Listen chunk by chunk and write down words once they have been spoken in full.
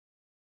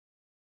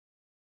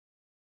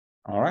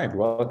All right,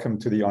 welcome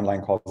to the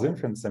online causal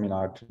inference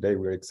seminar. Today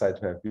we're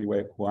excited to have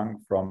Biwei Huang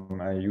from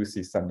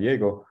UC San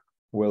Diego,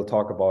 who will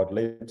talk about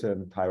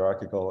latent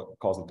hierarchical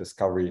causal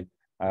discovery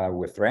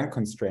with rank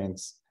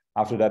constraints.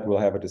 After that, we'll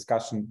have a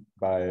discussion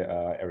by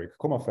Erich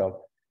Kummerfeld.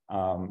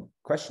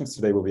 Questions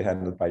today will be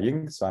handled by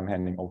Ying, so I'm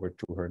handing over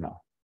to her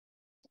now.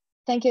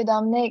 Thank you,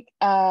 Dominic.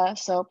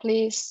 So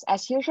please,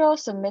 as usual,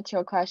 submit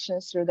your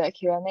questions through the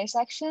Q&A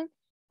section.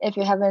 If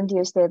you haven't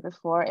used it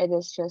before, it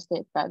is just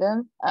a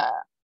button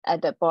at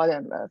the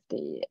bottom of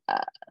the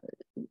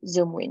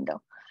Zoom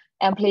window.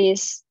 And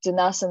please do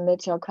not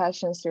submit your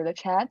questions through the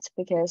chat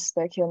because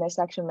the Q&A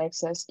section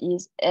makes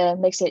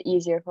it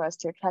easier for us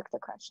to track the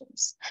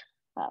questions.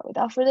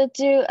 Without further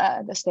ado,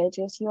 the stage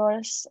is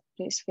yours.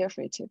 Please feel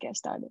free to get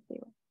started.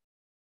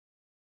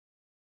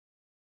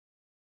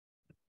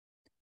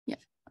 Yeah,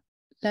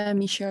 let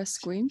me share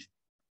screen.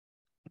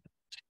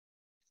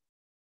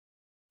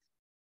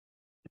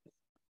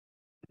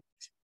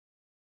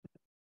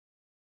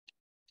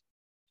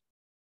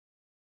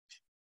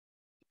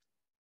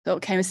 So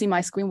can you see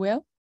my screen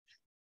well?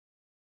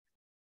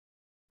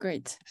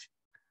 Great.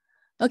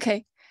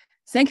 Okay,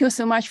 thank you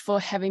so much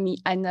for having me,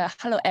 and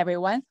hello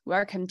everyone,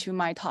 welcome to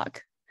my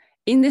talk.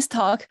 In this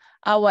talk,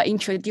 I will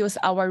introduce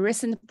our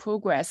recent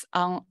progress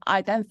on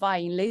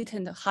identifying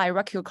latent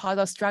hierarchical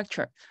causal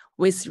structure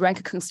with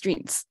rank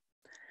constraints.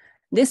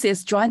 This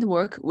is joint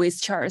work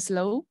with Charles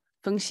Low,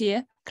 Feng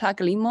Xie,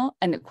 Clark Limo,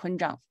 and Kun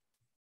Zhang.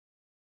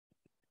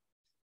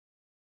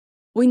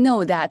 We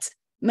know that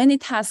many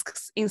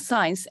tasks in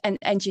science and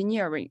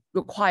engineering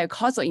require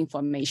causal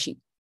information.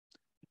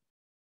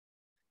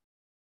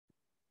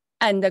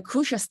 And the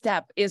crucial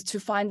step is to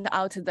find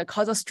out the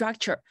causal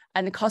structure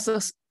and causal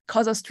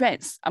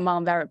strengths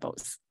among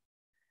variables.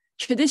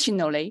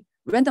 Traditionally,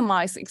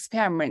 randomized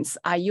experiments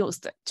are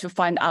used to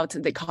find out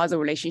the causal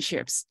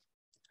relationships.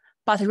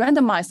 But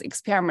randomized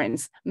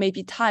experiments may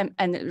be time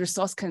and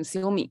resource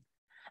consuming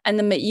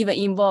and may even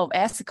involve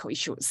ethical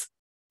issues.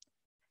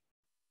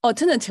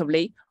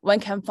 Alternatively, one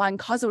can find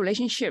causal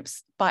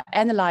relationships by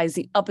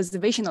analyzing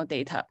observational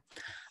data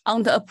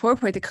under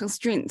appropriate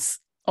constraints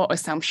or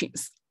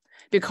assumptions,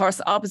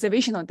 because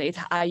observational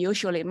data are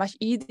usually much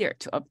easier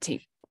to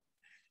obtain.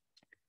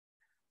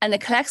 And the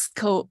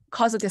classical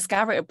causal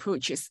discovery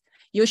approaches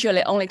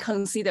usually only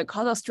consider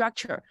causal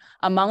structure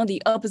among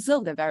the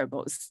observed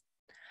variables,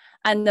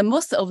 and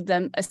most of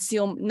them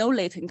assume no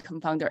latent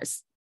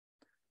confounders.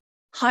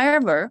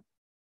 However,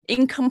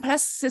 in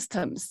complex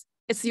systems,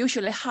 it's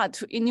usually hard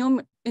to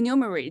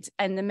enumerate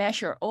and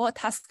measure all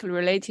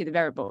task-related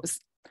variables.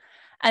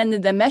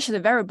 And the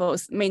measured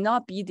variables may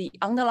not be the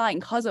underlying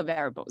causal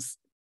variables,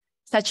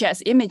 such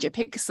as image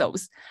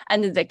pixels,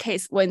 and the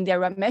case when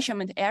there are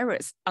measurement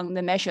errors on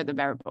the measured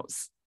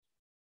variables.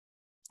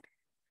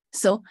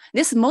 So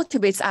this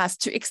motivates us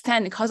to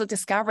extend causal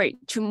discovery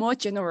to more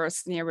general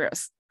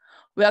scenarios,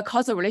 where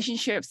causal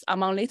relationships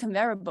among latent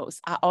variables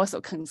are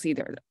also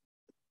considered.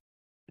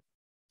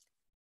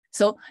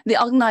 So the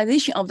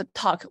organization of the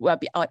talk will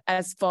be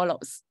as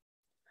follows.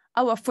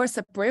 I will first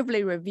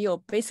briefly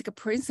review basic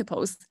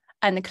principles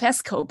and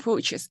classical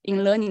approaches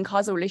in learning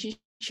causal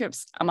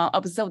relationships among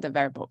observed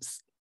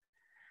variables.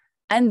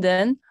 And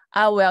then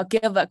I will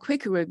give a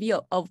quick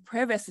review of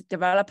previous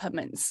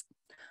developments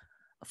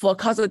for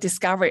causal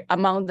discovery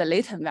among the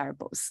latent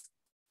variables.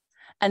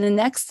 And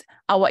next,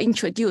 I will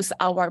introduce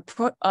our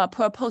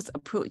proposed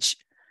approach,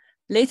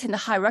 latent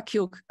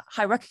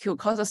hierarchical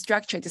causal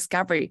structure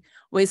discovery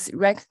with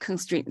rank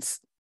constraints,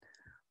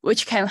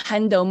 which can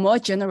handle more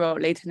general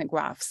latent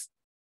graphs.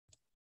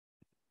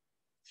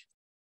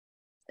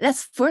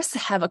 Let's first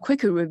have a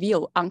quick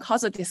review on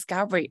causal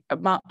discovery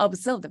among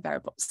observed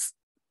variables.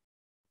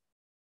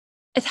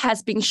 It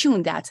has been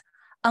shown that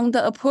under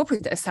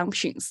appropriate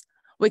assumptions,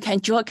 we can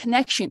draw a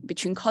connection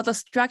between causal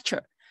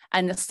structure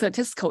and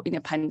statistical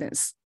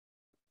independence.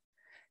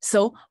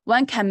 So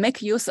one can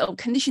make use of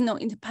conditional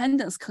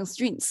independence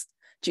constraints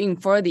to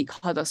infer the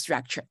causal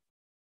structure.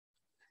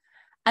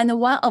 And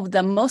one of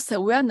the most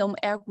well-known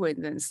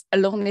algorithms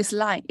along this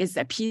line is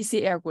the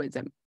PC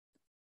algorithm.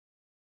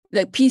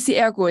 The PC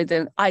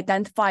algorithm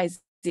identifies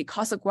the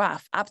causal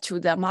graph up to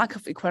the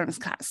Markov equivalence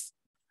class,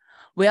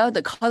 where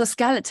the causal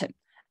skeleton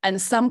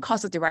and some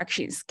causal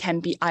directions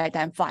can be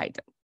identified,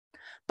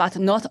 but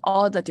not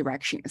all the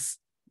directions.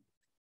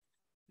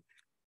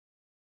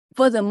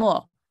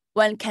 Furthermore,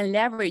 one can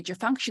leverage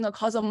functional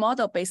causal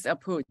model-based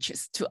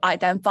approaches to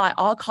identify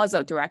all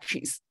causal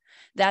directions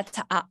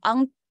that are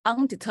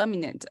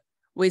undetermined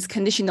with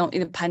conditional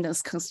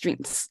independence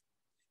constraints.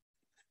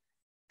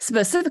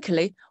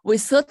 Specifically,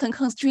 with certain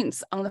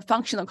constraints on the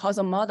functional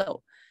causal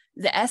model,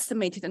 the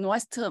estimated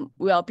noise term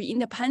will be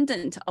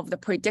independent of the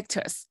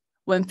predictors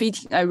when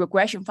fitting a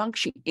regression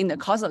function in the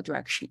causal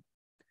direction.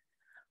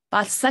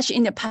 But such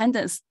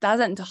independence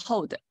doesn't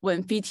hold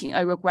when fitting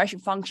a regression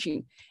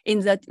function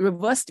in the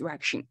reverse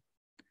direction.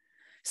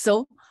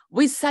 So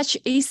with such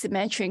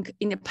asymmetric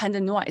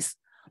independent noise,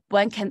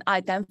 one can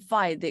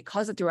identify the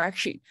causal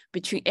direction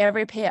between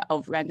every pair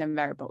of random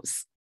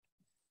variables.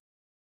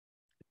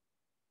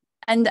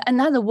 And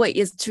another way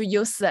is to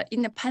use the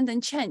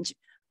independent change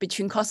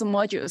between causal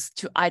modules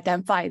to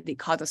identify the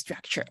causal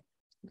structure.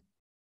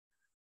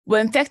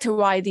 When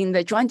factorizing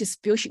the joint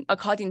distribution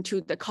according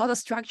to the causal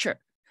structure,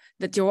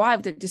 the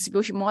derived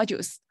distribution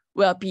modules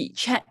will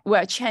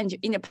change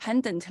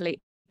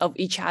independently of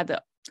each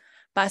other,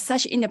 but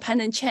such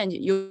independent change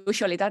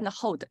usually doesn't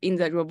hold in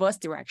the reverse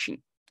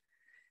direction.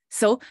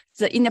 So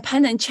the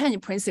independent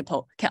change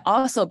principle can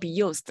also be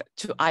used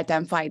to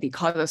identify the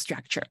causal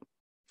structure.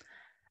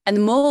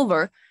 And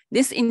moreover,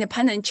 this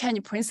independent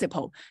change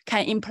principle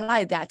can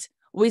imply that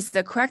with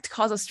the correct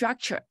causal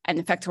structure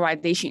and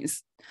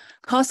factorizations,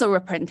 causal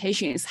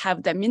representations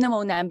have the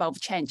minimal number of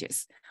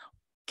changes,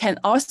 can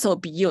also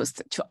be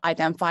used to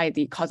identify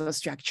the causal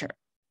structure.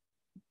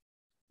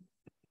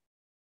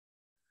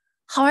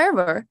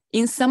 However,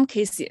 in some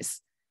cases,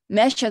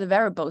 measured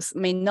variables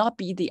may not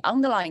be the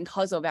underlying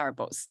causal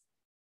variables.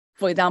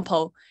 For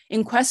example,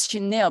 in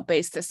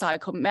questionnaire-based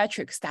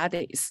psychometric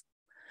studies,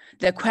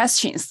 the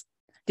questions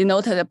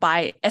denoted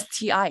by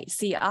STI,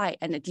 CI,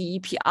 and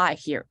DEPI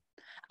here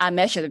are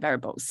measured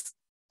variables,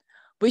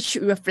 which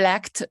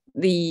reflect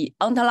the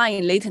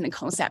underlying latent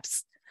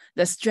concepts,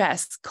 the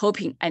stress,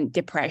 coping, and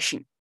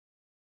depression.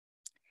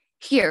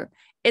 Here,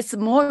 it's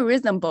more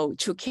reasonable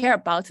to care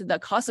about the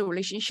causal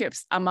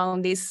relationships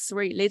among these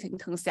three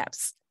latent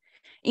concepts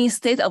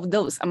instead of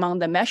those among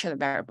the measured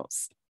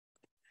variables.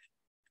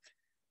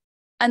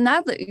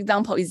 Another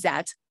example is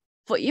that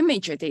for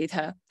image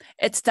data,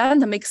 it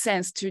doesn't make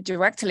sense to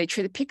directly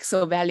treat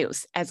pixel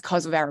values as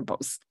causal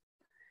variables.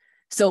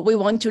 So we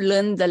want to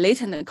learn the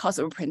latent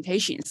causal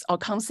representations or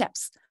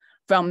concepts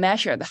from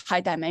measured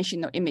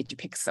high-dimensional image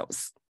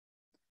pixels.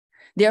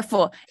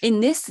 Therefore, in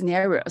these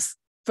scenarios,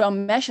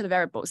 from measured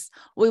variables,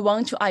 we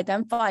want to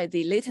identify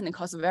the latent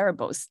causal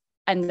variables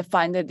and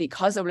find the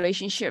causal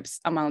relationships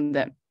among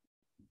them.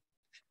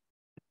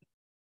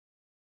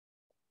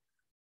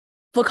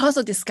 For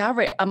causal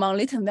discovery among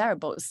latent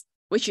variables,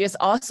 which is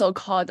also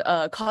called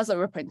causal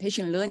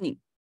representation learning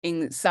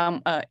in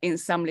some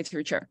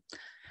literature,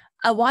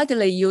 a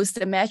widely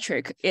used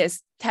metric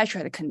is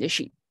tetrad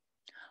condition,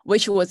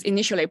 which was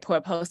initially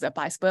proposed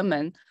by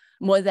Sperman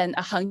more than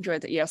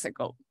 100 years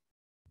ago.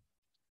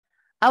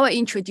 I will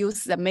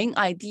introduce the main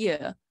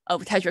idea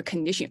of tetrad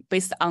condition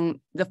based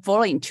on the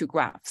following two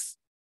graphs.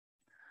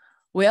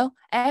 Well,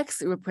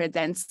 X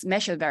represents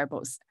measured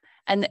variables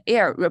and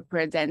L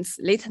represents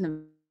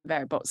latent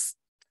variables.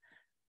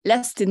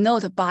 Let's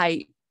denote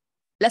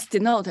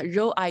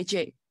rho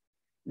ij,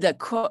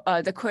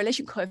 the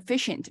correlation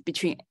coefficient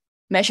between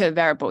measured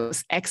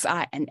variables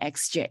xi and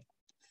xj.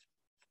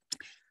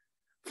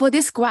 For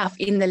this graph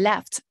in the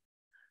left,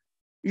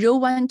 rho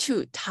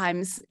 12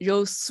 times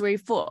rho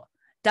 34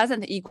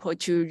 doesn't equal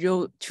to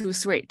rho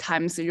 23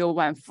 times rho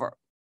 14.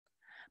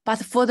 But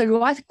for the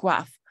right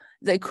graph,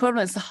 the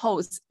equivalence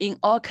holds in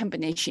all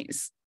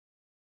combinations.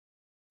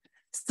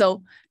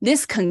 So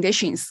these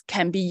conditions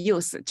can be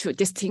used to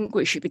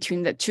distinguish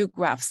between the two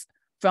graphs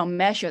from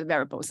measured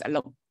variables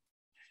alone.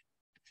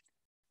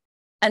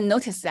 And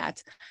notice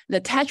that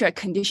the tetrad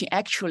condition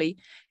actually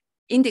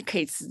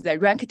indicates the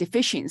rank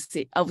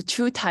deficiency of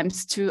 2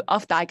 times 2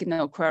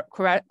 off-diagonal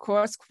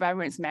cross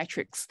covariance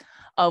matrix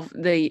of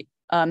the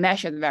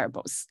measured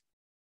variables.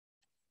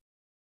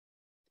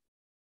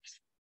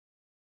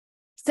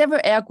 Several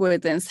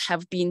algorithms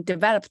have been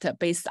developed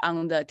based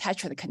on the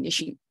tetrad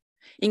condition,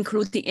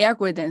 including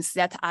algorithms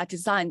that are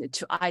designed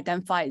to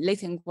identify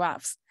latent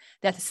graphs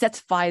that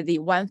satisfy the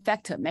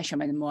one-factor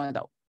measurement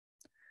model.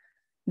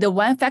 The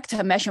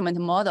one-factor measurement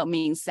model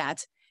means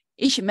that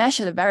each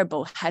measured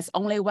variable has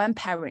only one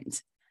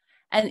parent,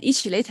 and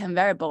each latent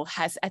variable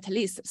has at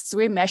least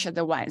 3 measured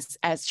ones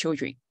as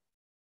children.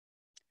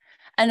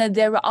 And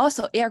there are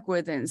also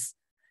algorithms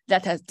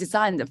that are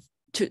designed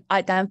to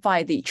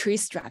identify the tree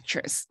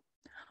structures,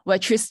 where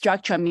tree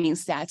structure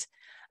means that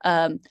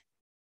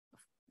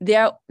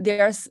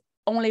there's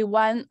only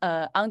one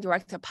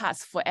undirected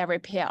path for every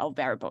pair of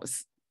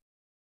variables.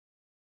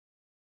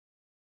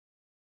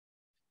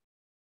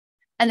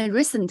 And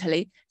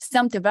recently,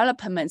 some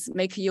developments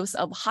make use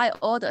of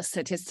high-order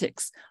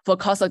statistics for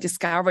causal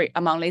discovery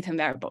among latent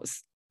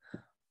variables.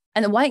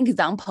 And one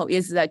example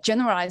is the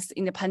generalized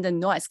independent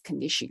noise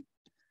condition,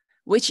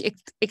 which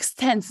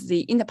extends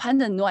the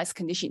independent noise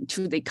condition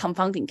to the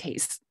confounding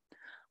case,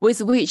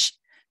 with which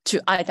to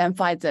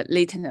identify the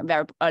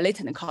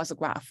latent causal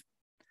graph.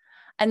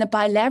 And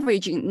by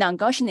leveraging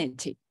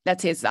non-Gaussianity,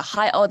 that is the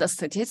high-order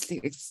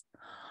statistics,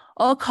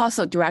 all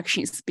causal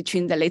directions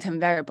between the latent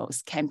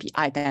variables can be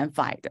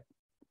identified.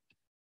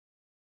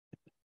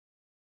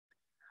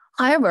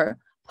 However,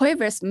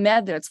 previous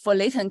methods for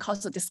latent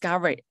causal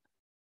discovery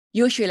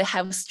usually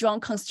have strong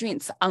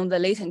constraints on the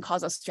latent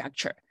causal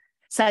structure,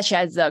 such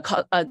as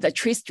the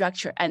tree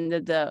structure and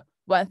the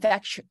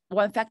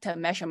one-factor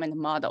measurement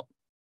model.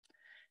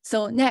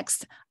 So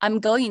next, I'm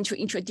going to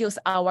introduce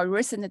our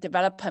recent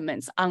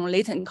developments on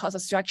latent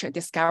causal structure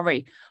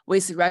discovery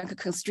with rank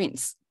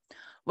constraints,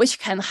 which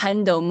can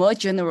handle more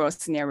general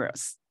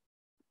scenarios.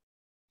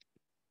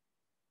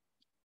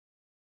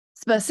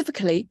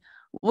 Specifically,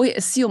 we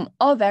assume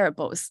all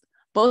variables,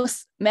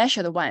 both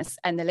measured ones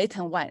and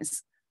latent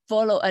ones,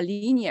 follow a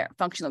linear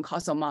functional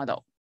causal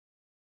model,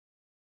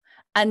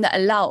 and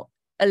allow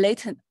a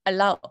latent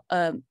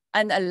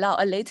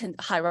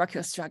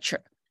hierarchical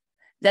structure.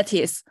 That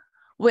is,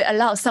 we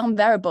allow some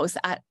variables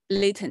are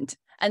latent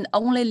and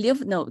only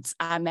lymph nodes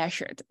are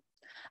measured,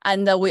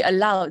 and we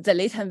allow the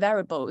latent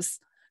variables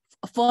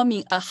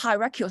forming a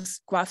hierarchical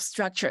graph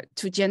structure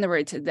to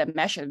generate the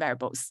measured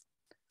variables,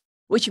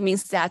 which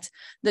means that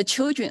the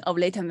children of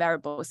latent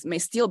variables may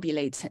still be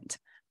latent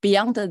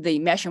beyond the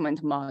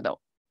measurement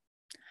model.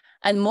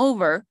 And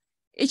moreover,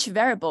 each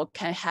variable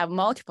can have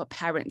multiple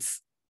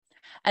parents,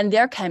 and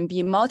there can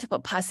be multiple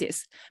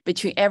passes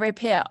between every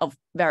pair of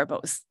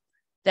variables,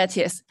 that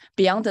is,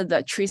 beyond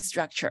the tree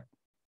structure.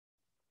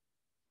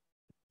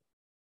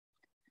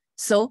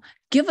 So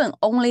given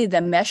only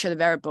the measured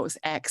variables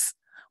X,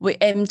 we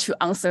aim to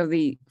answer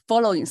the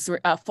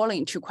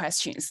following two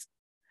questions.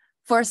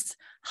 First,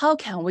 how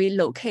can we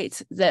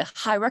locate the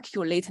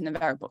hierarchical latent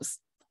variables?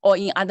 Or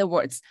in other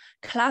words,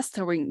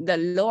 clustering the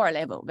lower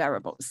level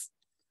variables.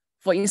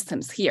 For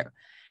instance, here,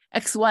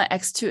 X1,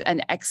 X2,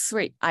 and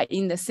X3 are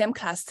in the same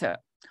cluster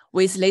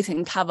with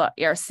latent cover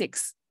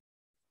R6.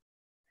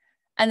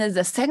 And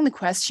the second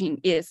question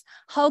is,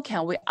 how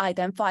can we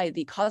identify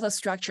the causal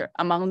structure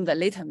among the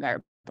latent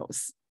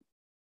variables?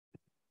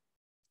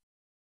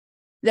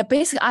 The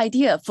basic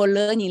idea for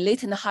learning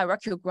latent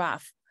hierarchical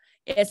graph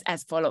is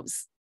as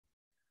follows.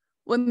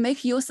 We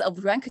make use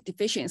of rank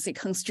deficiency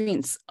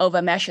constraints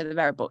over measured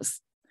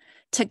variables,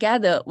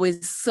 together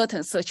with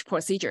certain search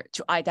procedure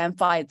to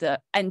identify the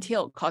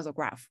until causal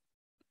graph.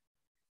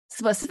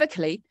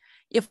 Specifically,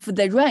 if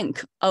the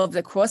rank of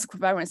the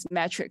cross-covariance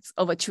matrix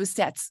over two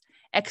sets,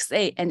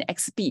 XA and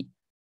XB,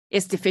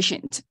 is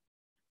deficient,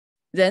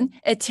 then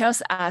it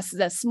tells us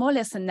the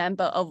smallest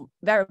number of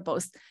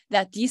variables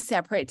that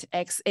deseparate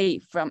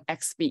XA from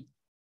XB.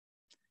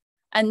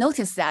 And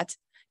notice that,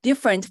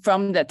 different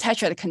from the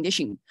tetrad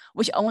condition,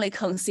 which only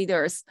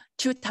considers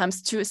 2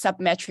 times 2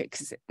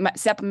 submatrix,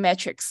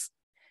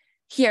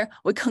 here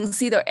we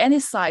consider any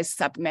size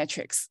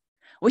submatrix,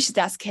 which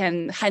thus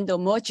can handle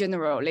more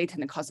general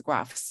latent causal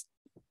graphs.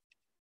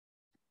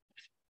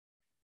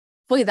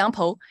 For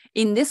example,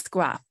 in this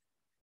graph,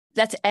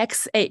 let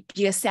XA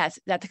be a set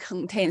that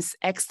contains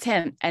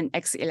X10 and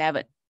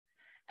X11,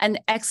 and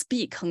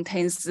XB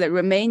contains the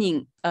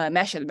remaining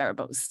measured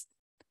variables.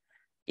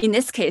 In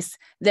this case,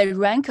 the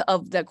rank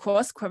of the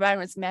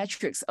cross-covariance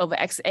matrix over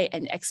XA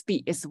and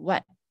XB is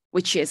 1,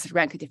 which is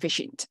rank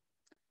deficient.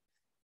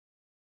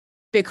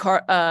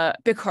 Because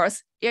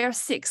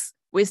R6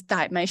 with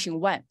dimension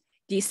 1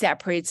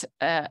 deseparates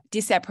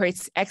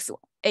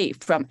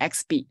XA from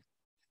XB.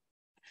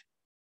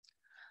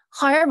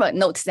 However,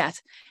 note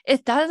that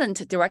it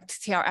doesn't directly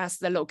tell us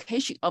the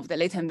location of the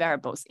latent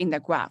variables in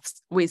the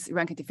graphs with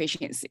rank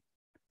deficiency.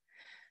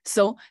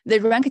 So the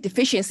rank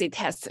deficiency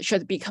test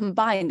should be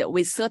combined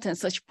with certain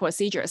search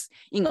procedures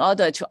in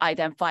order to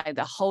identify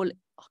the whole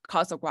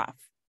causal graph.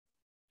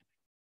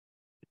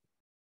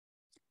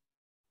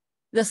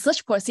 The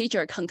search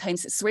procedure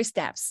contains 3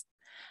 steps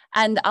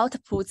and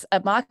outputs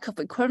a Markov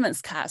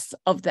equivalence class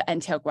of the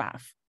until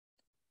graph.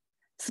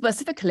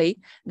 Specifically,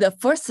 the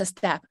first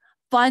step,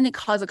 find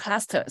causal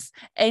clusters,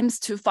 aims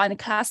to find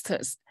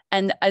clusters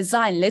and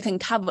assign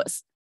latent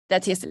covers,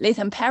 that is,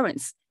 latent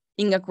parents,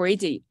 in a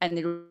greedy and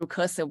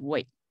recursive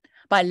way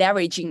by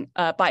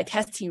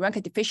testing rank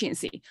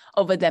deficiency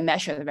over the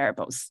measured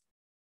variables.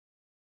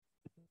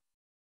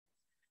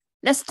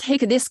 Let's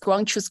take this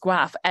ground truth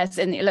graph as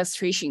an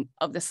illustration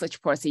of the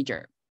search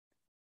procedure.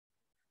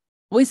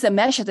 With the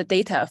measured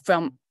data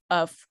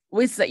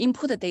with the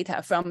input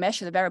data from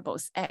measured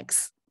variables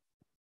X,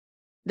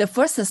 the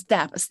first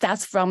step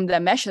starts from the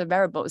measured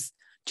variables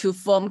to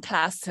form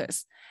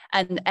clusters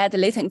and add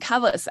latent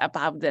covers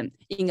above them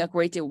in a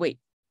graded way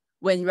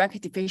when rank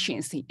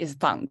deficiency is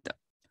found.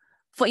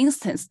 For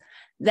instance,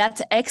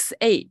 let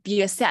XA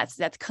be a set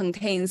that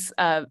contains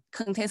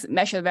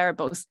measured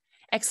variables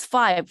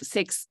X5,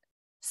 6,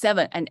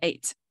 7, and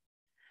 8,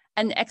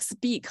 and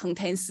XB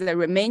contains the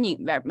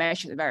remaining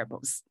measured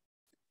variables.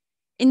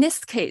 In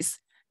this case,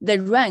 the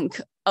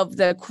rank of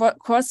the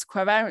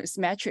cross-covariance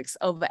matrix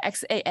over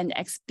XA and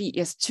XB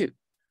is 2,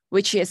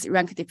 which is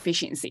rank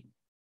deficient.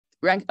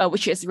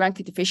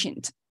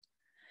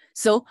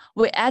 So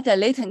we add a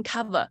latent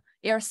cover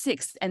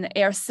R6 and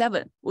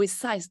R7 with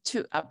size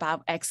 2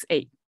 above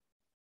XA.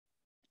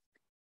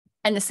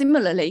 And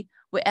similarly,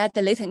 we add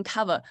the latent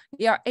cover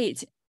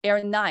R8,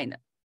 R9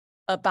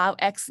 above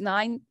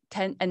X9,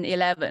 10, and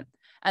 11,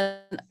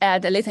 and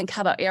add the latent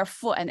cover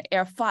R4 and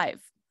R5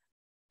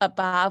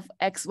 above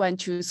X1,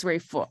 2, 3,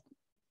 4.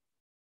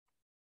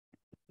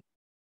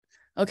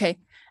 Okay,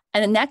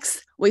 and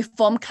next we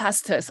form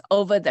clusters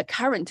over the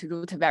current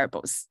root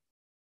variables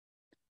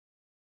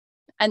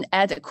and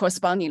add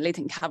corresponding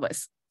latent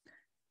covers.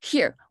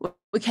 Here,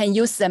 we can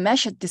use the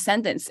measured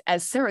descendants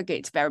as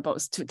surrogate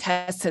variables to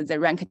test the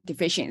rank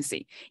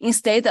deficiency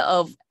instead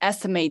of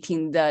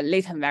estimating the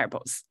latent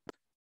variables.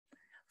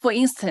 For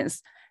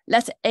instance,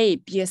 let A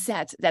be a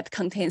set that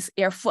contains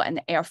L4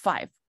 and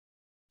L5.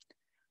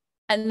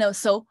 And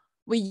also,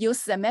 we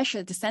use the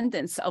measured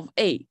descendants of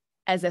A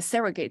as a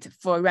surrogate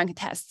for rank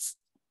tests.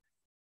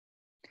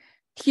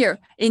 Here,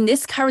 in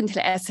this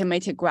currently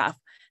estimated graph,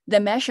 the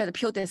measured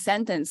pure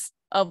descendants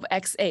of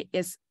XA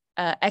is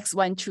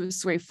X1, 2,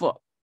 3, 4.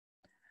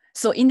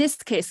 So in this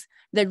case,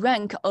 the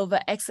rank over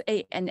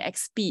XA and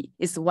XB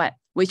is 1,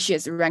 which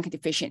is rank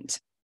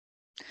deficient.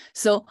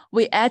 So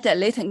we add a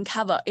latent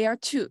cover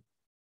L2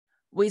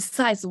 with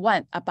size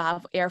 1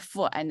 above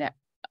L4 and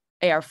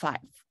L5.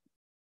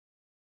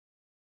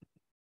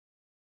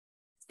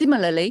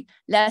 Similarly,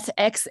 let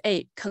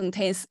XA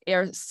contains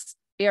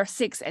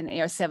L6 and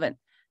L7,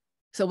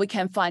 so we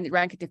can find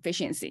rank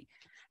deficiency.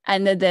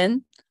 And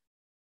then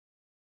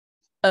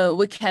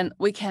we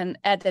can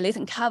add the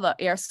latent cover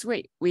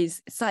L3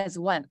 with size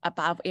 1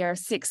 above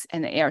L6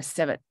 and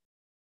L7.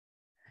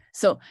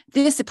 So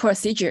this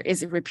procedure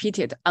is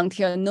repeated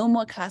until no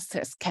more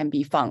clusters can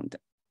be found.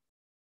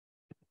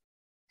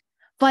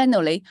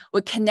 Finally,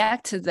 we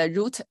connect the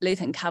root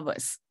latent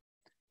covers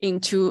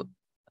into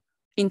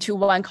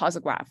one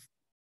causal graph.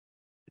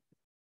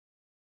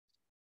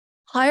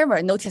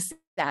 However, notice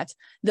that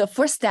the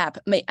first step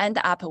may end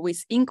up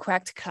with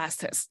incorrect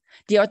clusters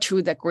due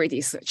to the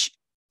greedy search.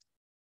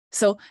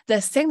 So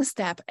the second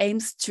step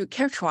aims to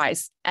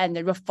characterize and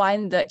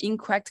refine the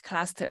incorrect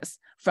clusters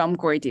from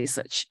greedy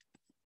search.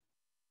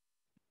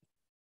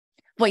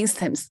 For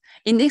instance,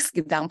 in this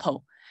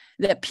example,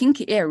 the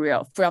pink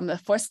area from the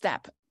first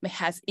step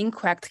has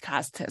incorrect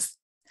clusters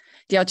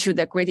due to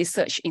the greedy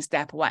search in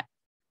step 1.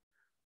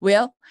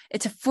 Well,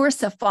 it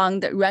first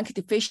found rank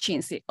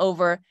deficiency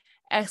over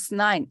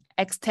X9,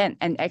 X10,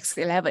 and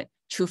X11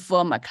 to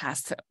form a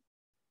cluster.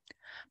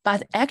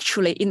 But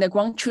actually, in the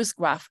ground truth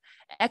graph,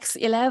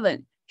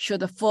 X11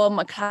 should form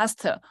a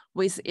cluster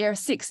with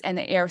L6 and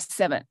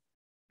L7.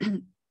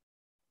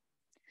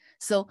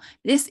 So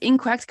these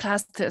incorrect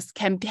clusters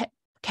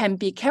can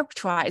be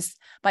characterized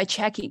by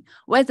checking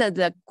whether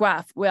the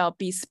graph will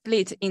be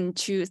split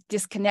into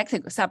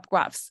disconnected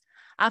subgraphs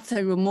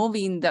after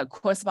removing the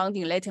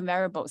corresponding latent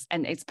variables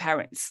and its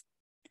parents.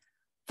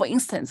 For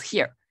instance,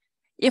 here,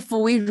 if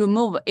we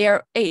remove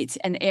L8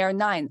 and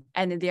L9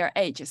 and their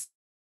edges,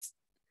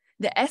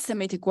 the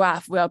estimated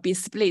graph will be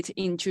split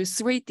into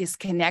 3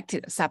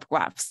 disconnected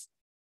subgraphs.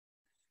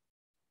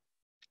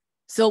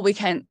 So we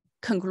can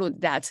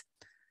conclude that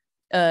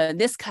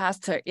this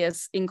cluster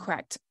is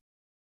incorrect.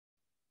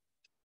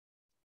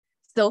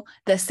 So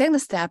the second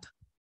step,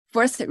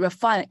 first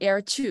refine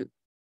L2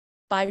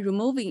 by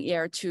removing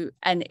L2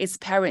 and its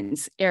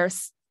parents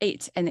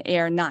L8 and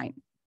L9.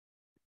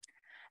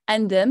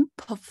 And then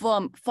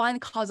perform fine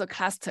causal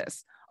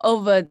clusters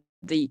over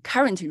the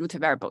current root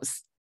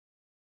variables.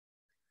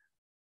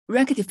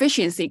 Rank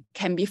deficiency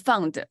can be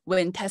found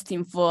when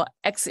testing for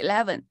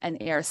X11 and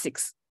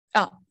L6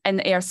 and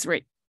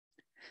L3.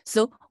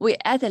 So we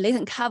add a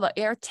latent cover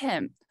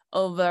L10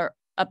 over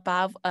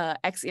above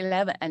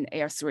X11 and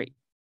L3.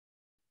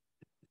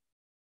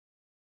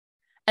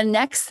 And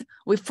next,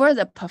 we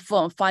further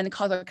perform fine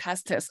causal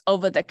clusters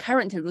over the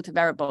current root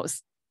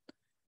variables,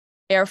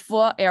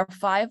 L4,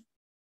 L5,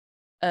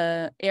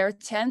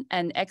 L10,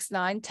 and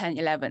X9, 10,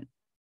 11.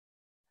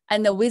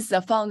 And with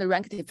the found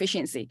rank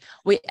deficiency,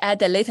 we add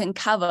the latent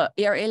cover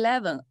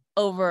L11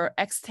 over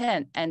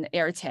X10 and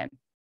L10.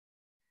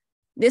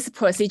 This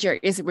procedure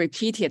is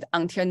repeated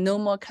until no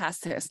more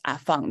clusters are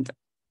found.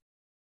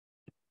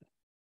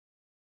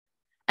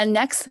 And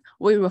next,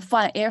 we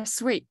refine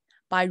L3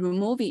 by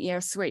removing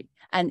L3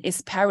 and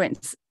its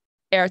parents,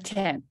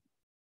 L10,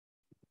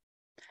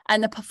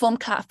 and perform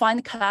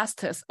fine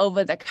clusters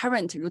over the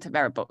current root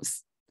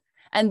variables.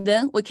 And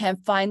then we can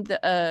find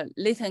a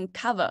latent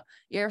cover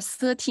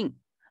L13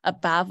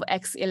 above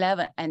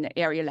X11 and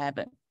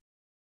L11.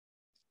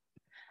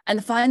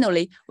 And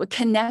finally, we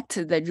connect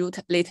the root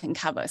latent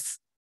covers.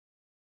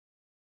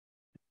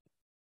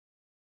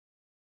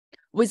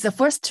 With the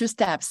first 2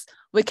 steps,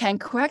 we can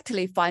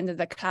correctly find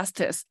the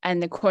clusters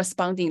and the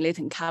corresponding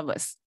latent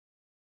covers.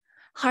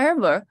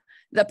 However,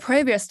 the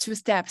previous 2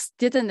 steps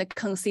didn't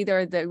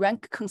consider the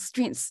rank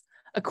constraints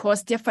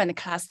across different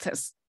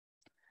clusters.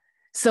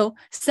 So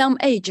some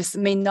edges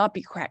may not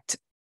be correct.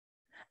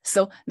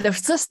 So the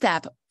third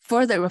step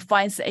further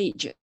refines the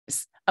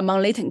edges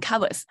among latent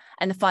covers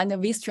and find the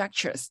V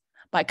structures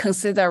by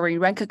considering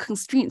rank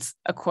constraints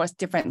across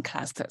different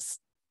clusters.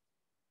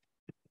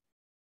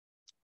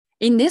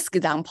 In this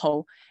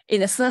example,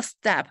 in the third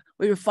step,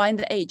 we refine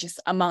the edges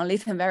among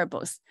latent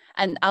variables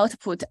and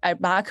output a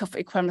Markov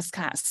equivalence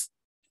class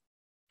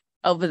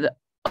over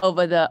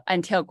the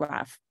entire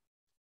graph.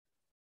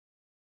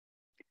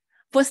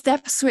 For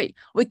step 3,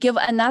 we give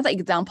another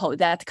example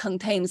that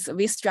contains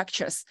V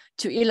structures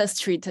to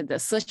illustrate the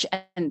search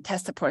and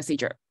test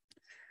procedure.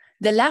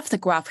 The left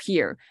graph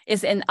here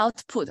is an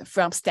output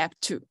from step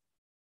 2.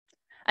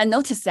 And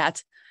notice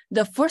that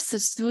the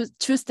first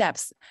 2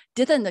 steps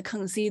didn't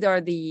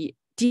consider the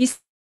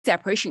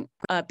separation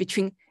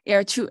between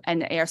L2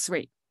 and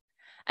L3.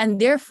 And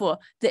therefore,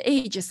 the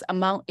edges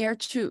among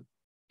L2,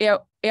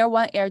 L1,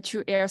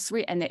 L2,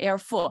 L3, and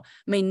L4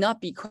 may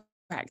not be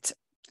correct,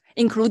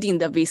 including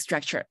the V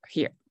structure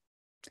here.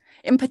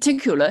 In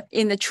particular,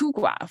 in the true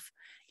graph,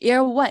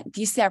 L1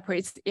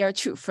 deseparates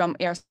L2 from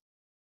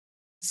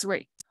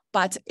L3,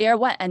 but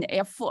L1 and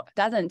L4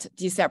 doesn't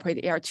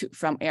deseparate L2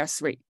 from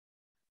L3.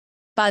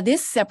 But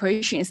these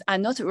separations are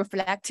not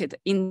reflected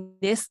in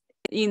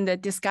the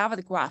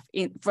discovered graph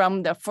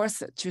from the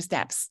first two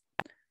steps,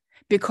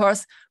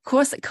 because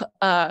course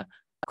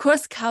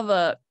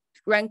cover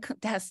rank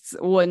tests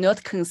were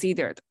not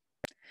considered.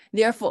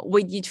 Therefore,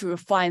 we need to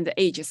find the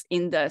ages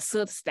in the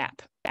third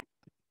step.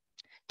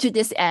 To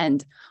this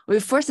end, we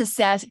first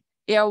set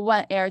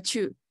L1,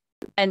 L2,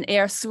 and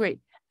L3,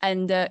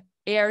 and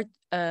L4,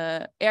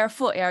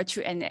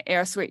 L2, and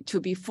L3 to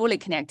be fully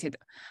connected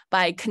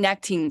by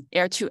connecting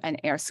L2 and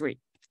L3.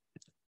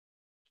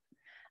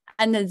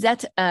 And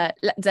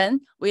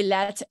then we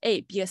let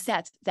A be a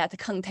set that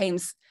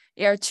contains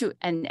L2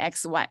 and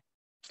X1,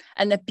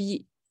 and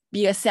B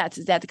be a set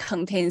that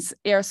contains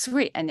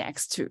L3 and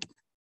X2.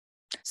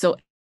 So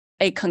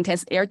A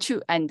contains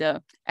L2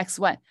 and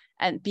X1,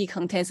 and B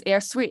contains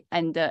L3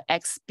 and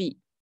XB,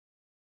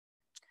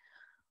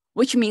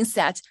 which means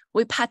that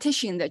we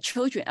partition the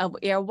children of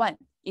L1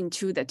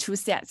 into the two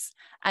sets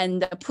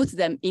and put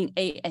them in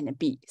A and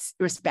B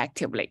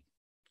respectively.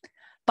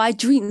 By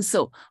doing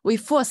so, we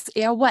force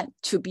L1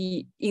 to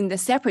be in the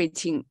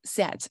separating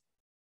set,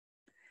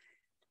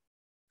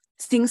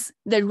 since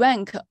the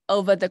rank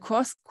over the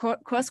cross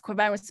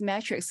covariance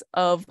matrix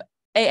of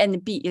A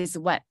and B is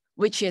 1,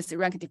 which is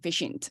rank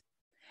deficient.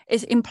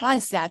 It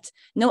implies that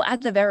no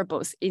other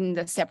variables in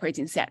the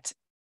separating set.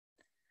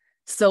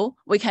 So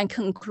we can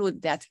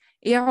conclude that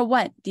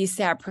L1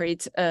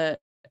 deseparates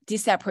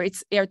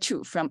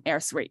L2 from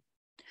L3.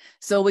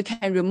 So we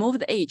can remove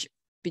the age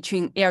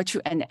between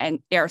L2 and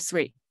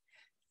L3,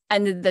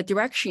 and the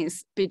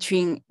directions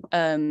between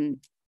L1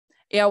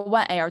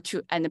 and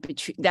L2 and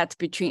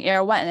between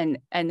L1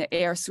 and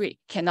L3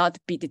 cannot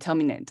be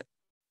determined.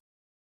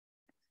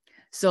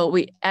 So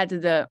we add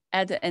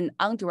an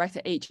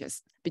undirected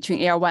edges between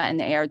L1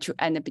 and L2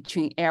 and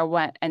between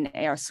L1 and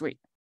L3.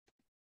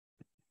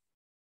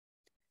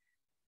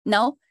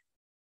 Now,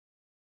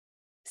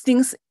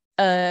 since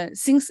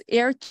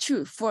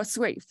L2 for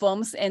 3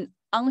 forms an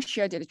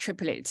unshaded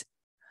triplet,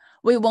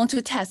 we want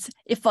to test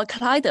if a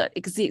collider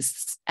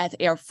exists at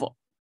L4.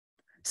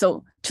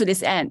 So to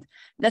this end,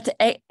 let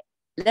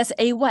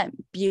A1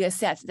 be a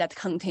set that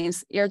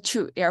contains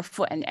L2,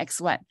 L4, and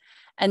X1,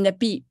 and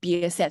B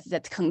be a set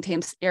that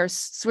contains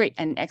L3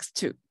 and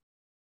X2.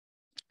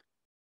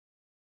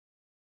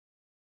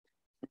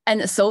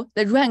 And so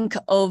the rank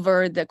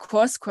over the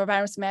cross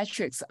covariance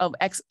matrix of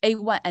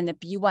A1 and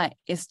B1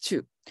 is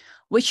 2,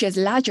 which is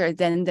larger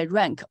than the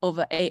rank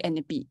over A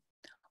and B,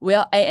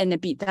 where A and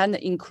B doesn't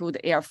include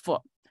L4.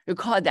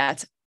 Recall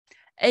that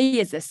A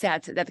is a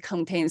set that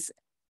contains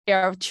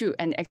L2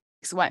 and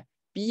X1.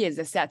 B is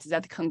a set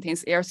that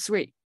contains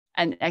L3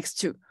 and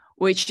X2,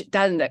 which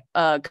doesn't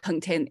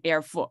contain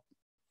L4.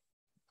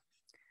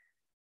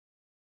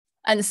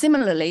 And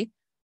similarly,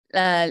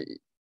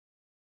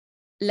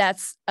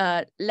 let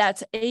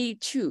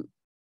A2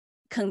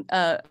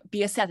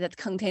 be a set that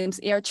contains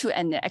L2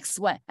 and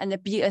X1, and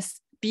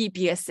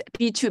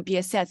B2 be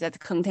a set that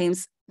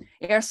contains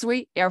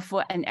L3,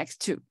 L4, and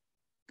X2.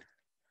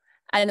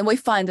 And we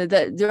find that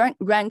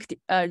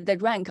the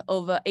rank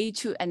over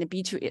A2 and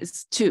B2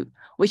 is 2,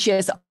 which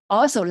is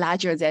also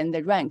larger than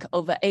the rank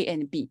over A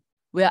and B,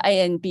 where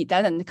A and B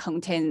doesn't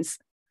contain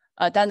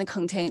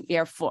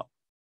L4.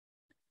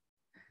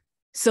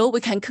 So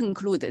we can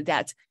conclude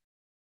that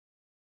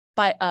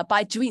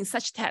by doing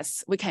such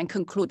tests, we can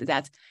conclude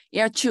that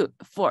L2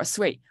 for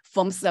 3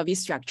 forms the V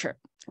structure.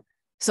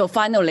 So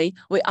finally,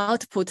 we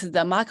output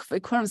the Markov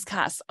equivalence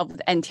class of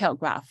the NTL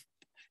graph.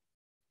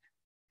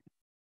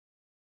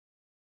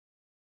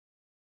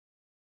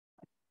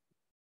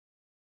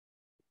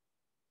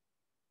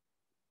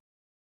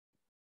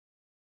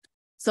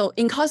 So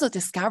in causal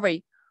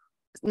discovery,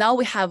 now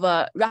we have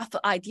a rough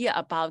idea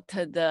about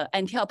the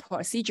NTL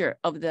procedure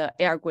of the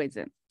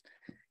algorithm.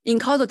 In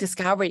causal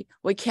discovery,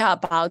 we care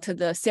about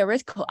the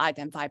theoretical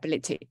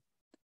identifiability.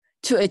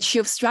 To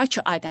achieve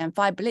structural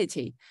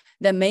identifiability,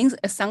 the main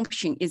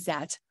assumption is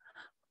that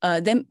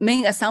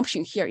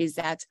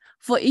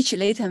for each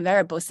latent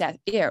variable set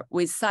L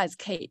with size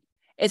k,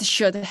 it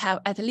should have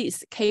at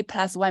least k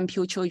plus 1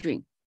 pure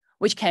children,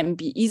 which can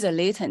be either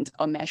latent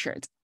or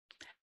measured,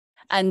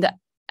 and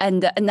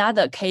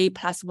another k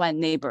plus 1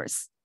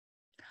 neighbors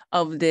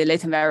of the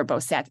latent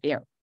variable set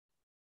L.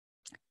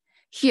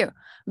 Here,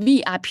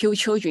 V are pure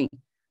children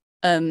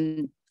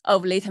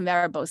of latent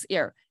variables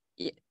L.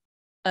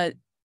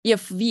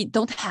 If V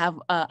don't have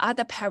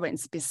other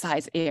parents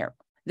besides L,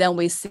 then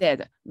we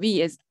said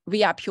V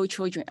are pure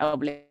children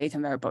of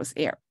latent variables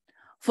L.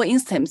 For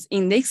instance,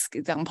 in this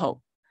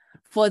example,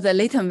 for the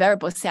latent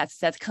variable set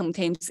that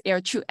contains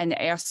L2 and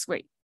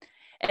L3,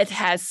 it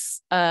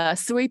has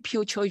 3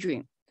 pure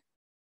children.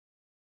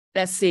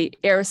 Let's say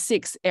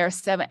L6,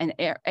 L7, and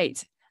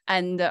L8,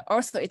 And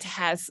also it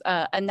has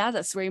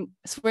another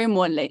three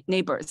more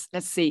neighbors.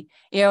 Let's see,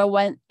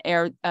 L1,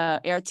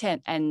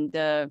 L10, and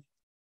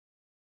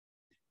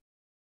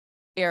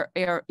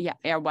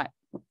L1.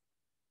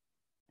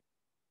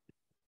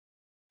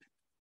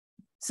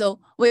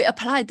 So we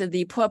applied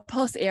the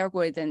proposed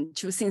algorithm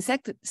to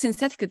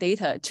synthetic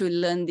data to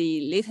learn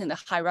the latent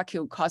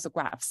hierarchical causal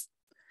graphs.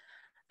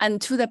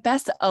 And to the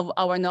best of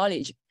our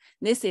knowledge,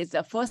 this is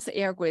the first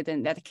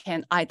algorithm that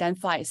can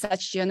identify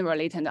such general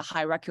latent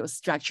hierarchical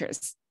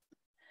structures.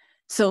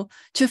 So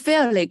to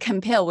fairly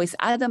compare with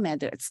other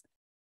methods,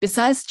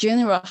 besides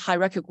general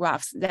hierarchical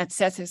graphs that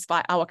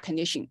satisfy our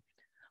condition,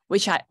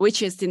 which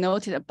is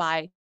denoted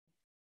by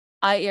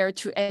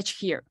IL2H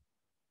here,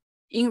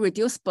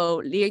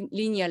 irreducible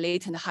linear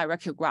latent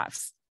hierarchical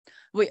graphs,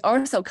 we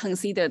also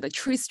consider the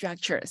tree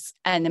structures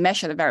and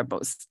measured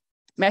variables,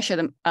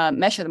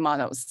 measured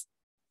models.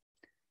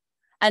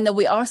 And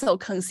we also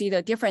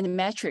consider different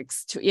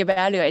metrics to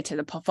evaluate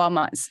the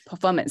performance,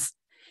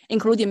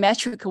 including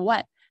metric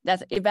 1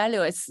 that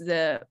evaluates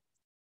the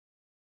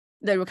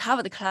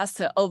recovered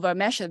cluster over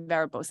measured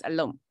variables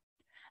alone.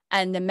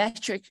 And the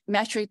metric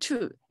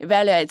 2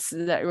 evaluates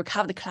the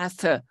recovered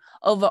cluster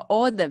over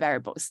all the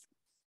variables.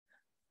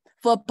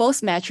 For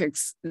both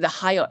metrics, the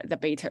higher the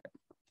beta.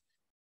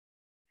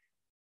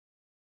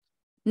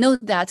 Note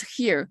that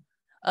here,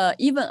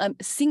 even a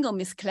single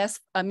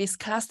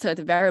misclustered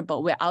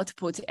variable will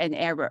output an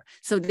error.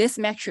 So these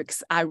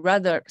metrics are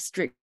rather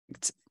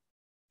strict.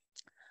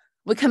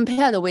 We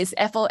compared with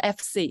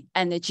FOFC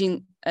and the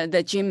gene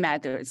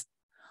methods.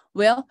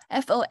 Well,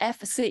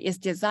 FOFC is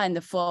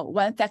designed for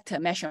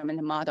one-factor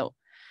measurement model,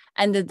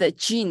 and the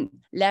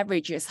gene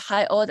leverages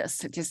high-order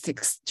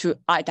statistics to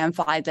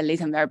identify the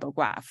latent variable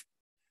graph.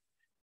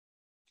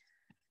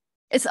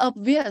 It's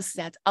obvious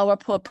that our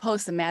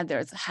proposed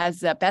method has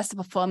the best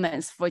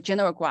performance for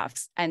general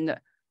graphs and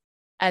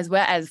as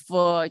well as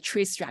for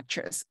tree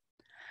structures.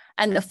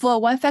 And for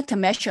one-factor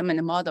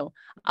measurement model,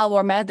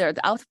 our method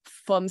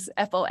outperforms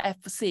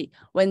FOFC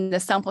when the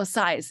sample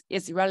size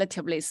is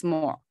relatively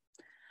small.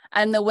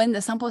 And when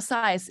the sample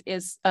size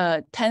is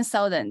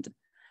 10,000,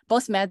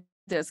 both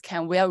methods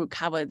can well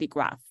recover the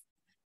graph.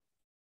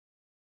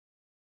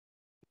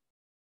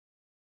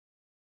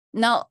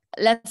 Now,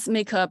 let's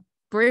make a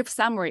brief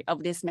summary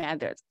of this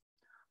method.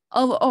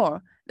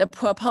 Overall, the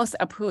proposed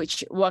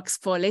approach works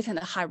for latent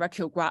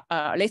hierarchical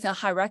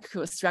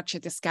structure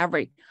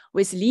discovery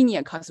with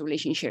linear causal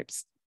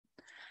relationships.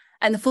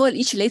 And for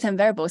each latent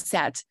variable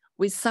set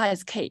with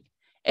size k,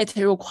 it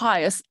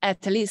requires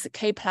at least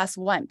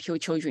k+1 pure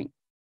children.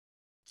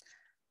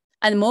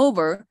 And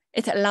moreover,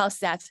 it allows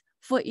that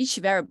for each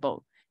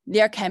variable,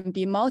 there can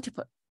be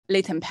multiple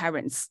latent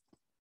parents.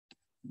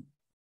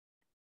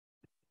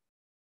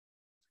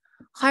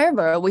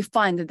 However, we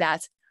find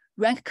that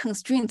rank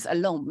constraints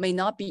alone may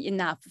not be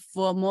enough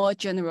for more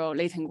general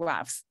latent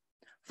graphs.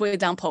 For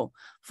example,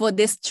 for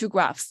these two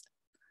graphs,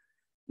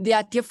 they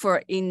are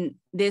differ in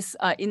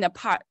the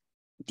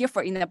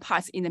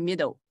parts in the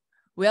middle,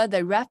 where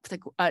the right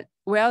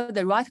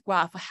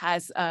graph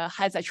has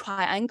a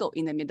triangle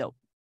in the middle.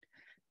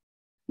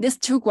 These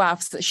two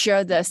graphs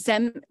share the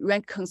same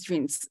rank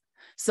constraints,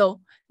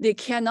 so they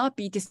cannot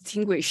be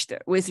distinguished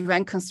with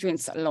rank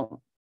constraints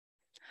alone.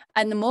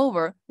 And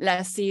moreover,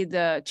 let's see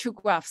the two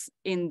graphs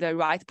in the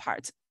right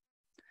part.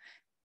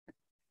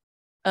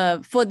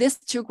 For these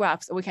two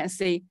graphs, we can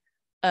see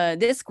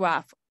this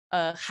graph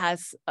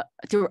has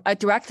a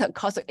direct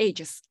causal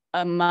edges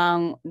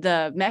among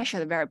the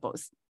measured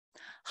variables.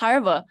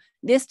 However,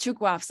 these two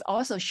graphs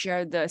also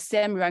share the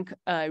same rank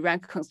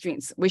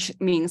constraints, which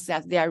means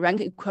that they are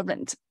rank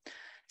equivalent.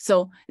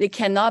 So they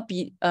cannot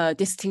be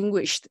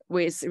distinguished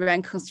with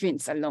rank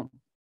constraints alone.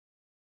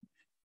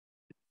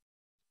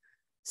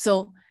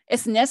 So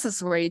it's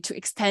necessary to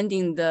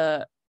extending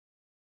the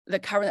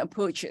current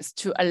approaches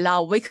to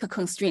allow weaker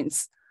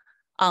constraints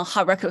on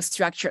hierarchical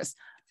structures.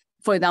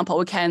 For example,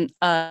 we can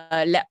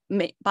by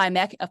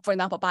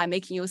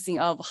making using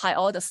of high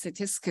order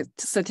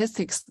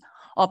statistics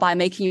or by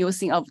making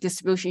using of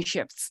distribution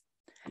shifts.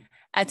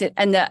 At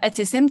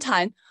the same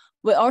time,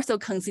 we also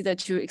consider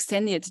to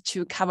extend it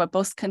to cover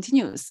both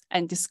continuous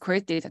and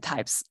discrete data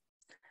types.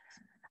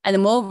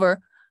 And moreover,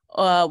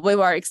 we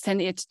will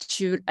extend it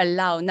to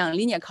allow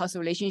nonlinear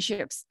causal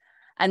relationships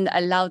and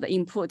allow the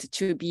input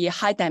to be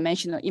high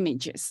dimensional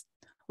images,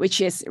 which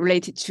is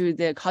related to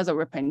the causal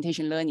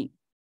representation learning.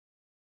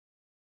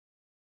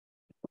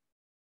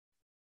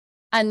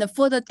 And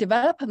for the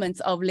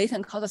development of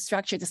latent causal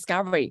structure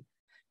discovery,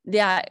 they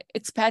are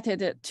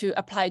expected to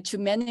apply to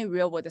many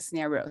real-world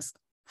scenarios.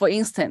 For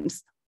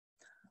instance,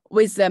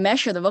 with the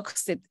measured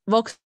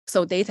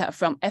voxel data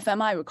from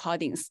fMRI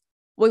recordings,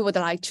 we would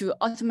like to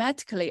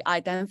automatically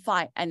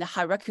identify and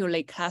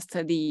hierarchically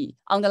cluster the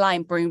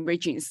underlying brain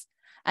regions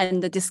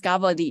and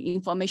discover the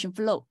information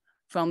flow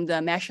from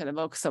the measured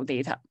voxel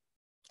data.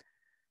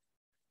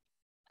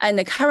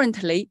 And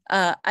currently,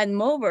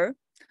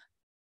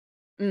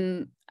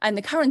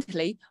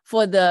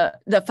 for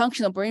the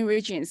functional brain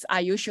regions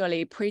are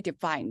usually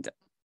predefined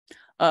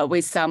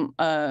with some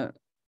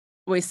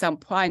with some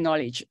prior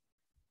knowledge.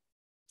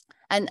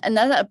 And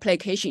another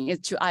application is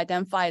to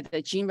identify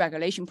the gene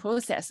regulation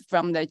process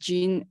from the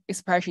gene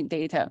expression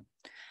data.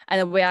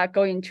 And we are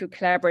going to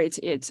collaborate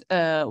it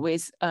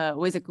with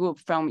a group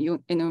from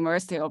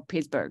University of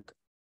Pittsburgh.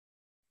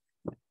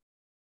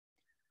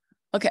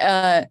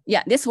 Okay,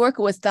 yeah, this work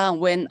was done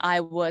when I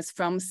was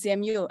from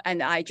CMU,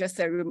 and I just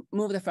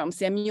moved from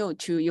CMU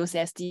to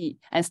UCSD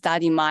and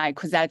studied my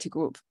causality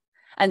group.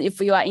 And if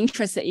you are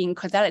interested in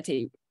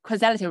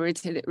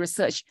causality-related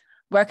research,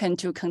 welcome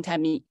to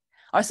contact me.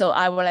 Also,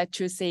 I would like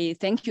to say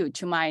thank you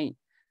to my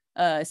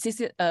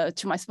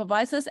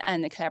supervisors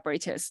and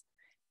collaborators.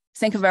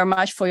 Thank you very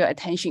much for your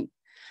attention.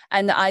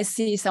 And I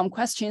see some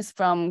questions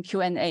from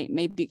Q&A.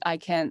 Maybe I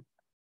can.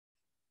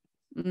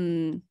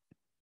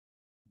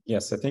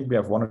 Yes, I think we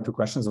have one or two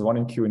questions, one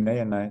in Q&A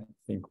and I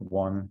think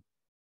one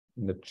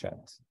in the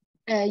chat.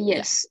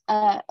 Yes,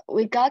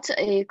 we got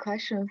a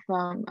question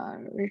from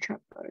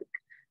Richard Berg.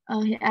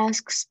 He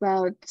asks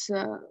about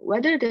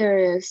whether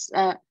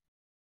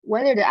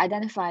the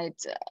identified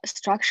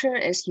structure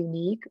is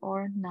unique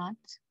or not.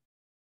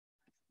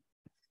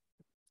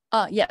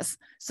 Yes,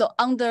 so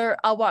under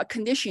our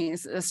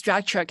conditions, the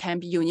structure can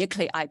be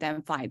uniquely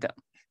identified.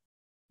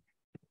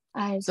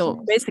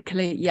 So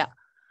basically, yeah,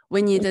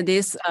 we need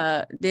these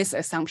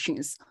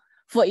assumptions.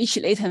 For each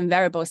latent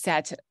variable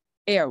set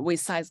R with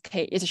size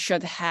k, it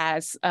should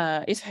have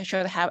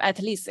at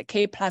least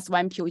k plus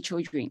 1 pure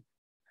children,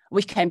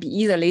 which can be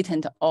either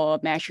latent or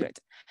measured,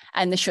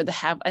 and should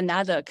have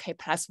another k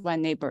plus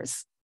 1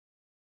 neighbors.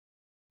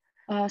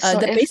 So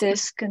if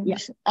this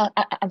condition, yeah.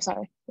 I'm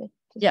sorry.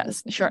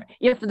 Yes, sure.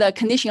 If the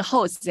condition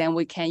holds, then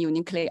we can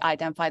uniquely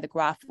identify the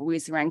graph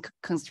with rank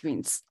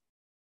constraints.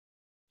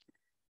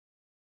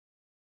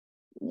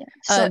 Yeah.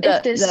 So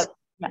if this,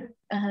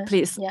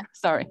 please. Yeah.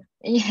 Sorry.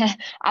 Yeah,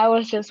 I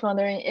was just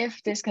wondering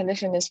if this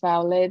condition is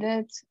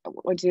violated,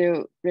 would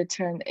you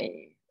return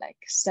a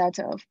set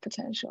of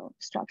potential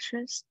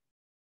structures?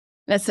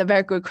 That's a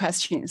very good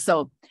question.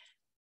 So,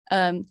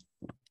 for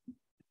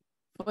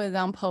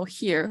example,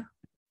 here.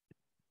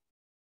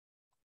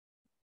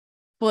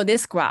 For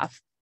this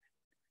graph,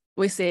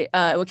 we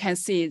can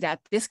see that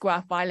this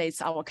graph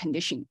violates our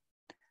condition.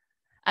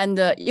 And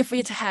if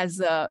it has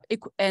a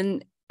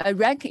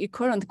rank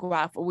equivalent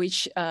graph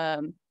which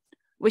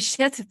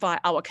satisfy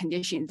our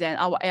condition, then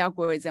our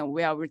algorithm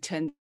will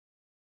return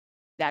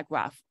that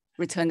graph,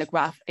 return the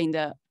graph in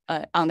the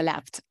on the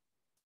left.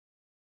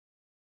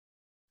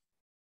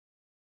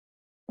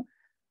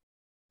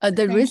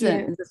 The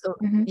reason, so,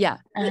 yeah,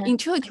 the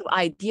intuitive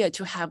idea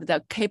to have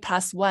the k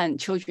plus 1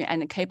 children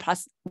and k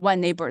plus 1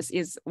 neighbors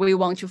is we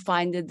want to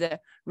find the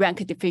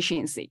rank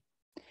deficiency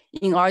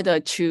in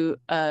order to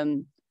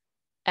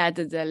add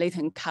the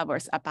latent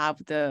covers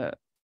above the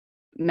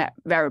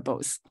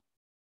variables.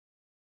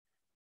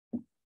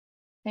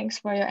 Thanks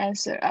for your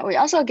answer. We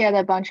also get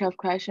a bunch of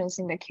questions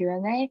in the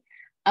Q&A.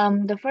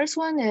 The first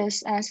one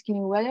is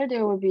asking whether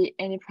there will be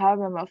any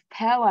problem of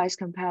pairwise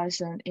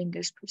comparison in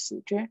this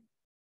procedure.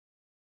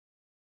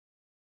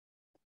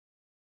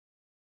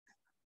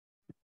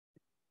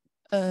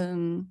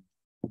 Sorry.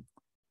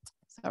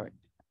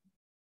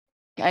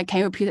 Can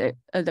you repeat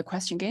the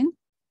question again?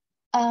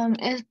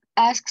 It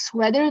asks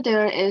whether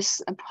there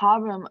is a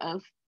problem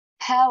of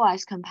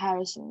pairwise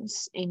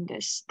comparisons in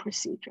this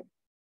procedure.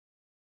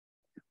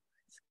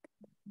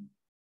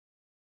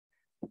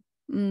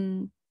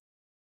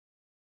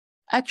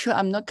 Actually,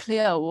 I'm not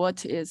clear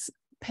what is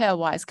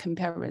pairwise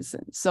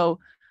comparison. So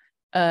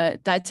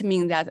that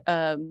means that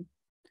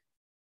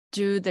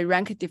do the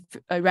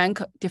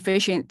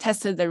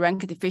test the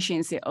rank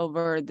deficiency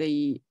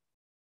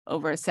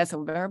over sets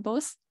of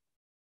variables?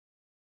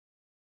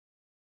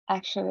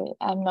 Actually,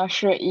 I'm not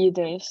sure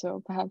either,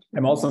 so perhaps.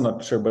 I'm also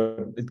not sure,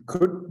 but it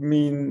could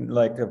mean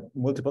like a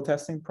multiple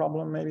testing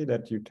problem, maybe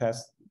that you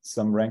test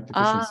some rank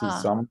deficiency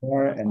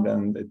somewhere and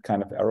then it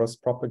kind of errors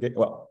propagate.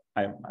 Well,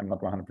 I'm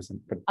not 100%,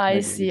 but I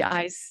see.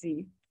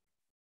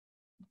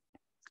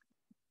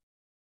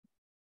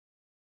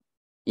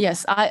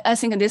 Yes, I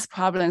think this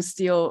problem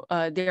still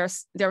there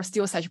are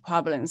still such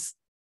problems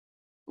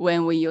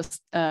when we use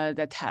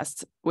the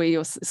test. We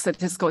use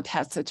statistical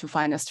tests to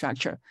find a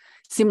structure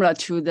similar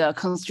to the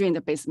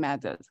constraint-based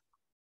method.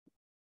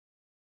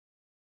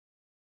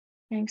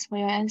 Thanks for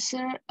your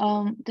answer.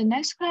 The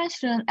next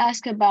question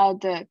asks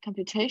about the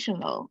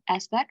computational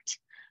aspect.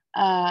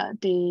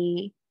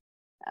 The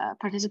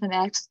participant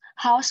asks,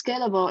 how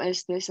scalable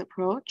is this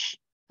approach?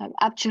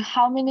 Up to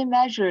how many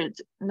measured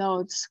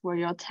nodes were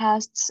your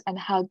tests and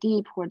how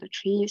deep were the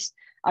trees?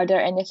 Are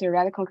there any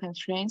theoretical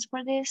constraints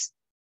for this?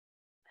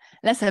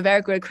 That's a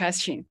very good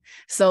question.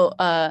 So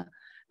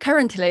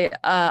currently,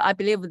 I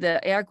believe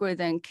the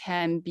algorithm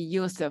can be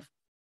used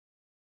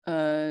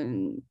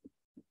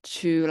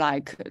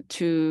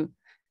to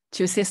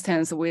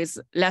systems with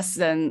less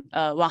than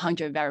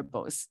 100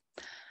 variables.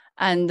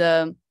 And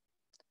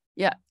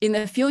yeah, in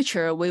the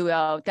future, we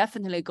will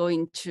definitely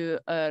going to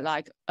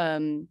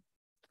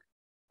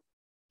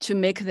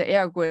make the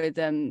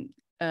algorithm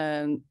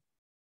can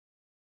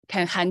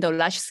handle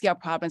large scale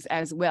problems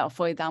as well.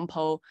 For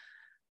example,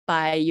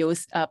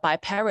 by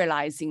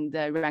parallelizing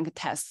the rank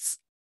tests.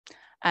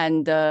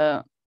 And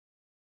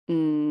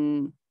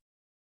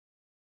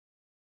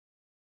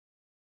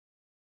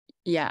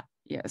yeah,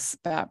 yes,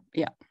 but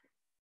yeah.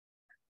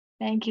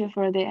 Thank you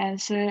for the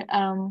answer.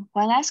 One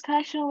last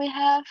question we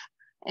have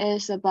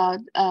is about,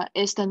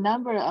 is the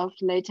number of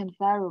latent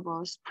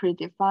variables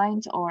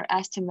predefined or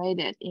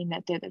estimated in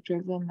a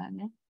data-driven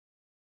manner?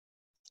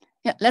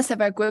 Yeah, that's a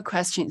very good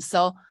question.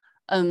 So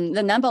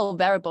the number of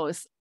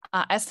variables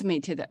are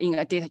estimated in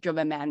a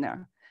data-driven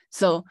manner.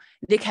 So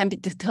they can be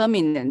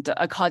determined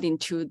according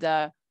to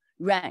the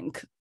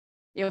rank,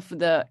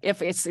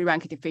 if it's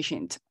rank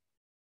deficient.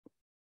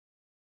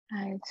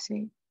 I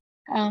see.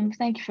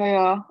 Thank you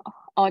for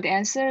all the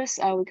answers.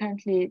 We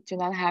currently do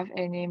not have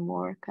any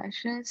more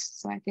questions,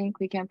 so I think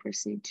we can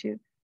proceed to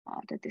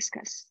the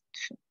discussion.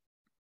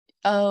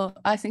 Oh,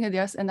 I think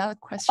there's another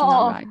question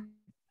now, right?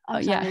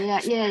 I'm sorry.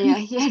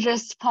 Yeah,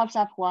 just pops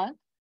up one.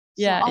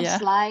 So on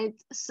slide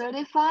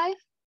 35,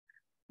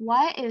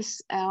 why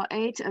is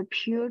L8 a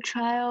pure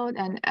child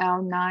and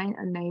L9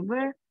 a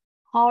neighbor?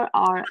 How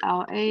are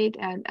L8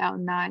 and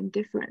L9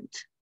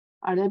 different?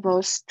 Are they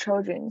both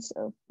children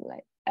of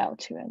like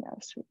L2 and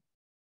L3?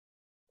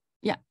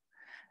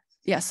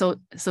 Yeah, so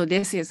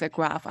this is a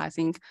graph, I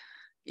think.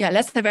 Yeah,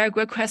 that's a very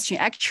good question.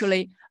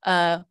 Actually,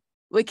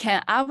 we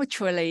can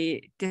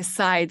arbitrarily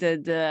decide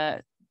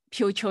the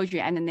pure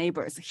children and the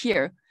neighbors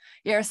here.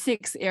 Year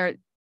 6, year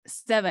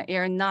 7,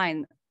 year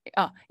 9,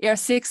 year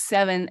 6,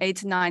 7,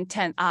 8, 9,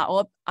 10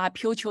 are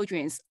pure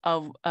children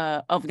of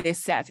this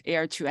set,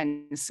 year 2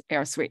 and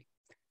year 3.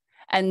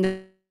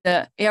 And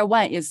the year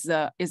 1 is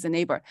the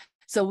neighbor.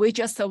 So we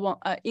just want,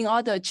 in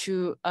order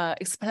to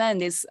explain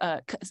this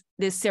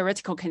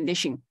theoretical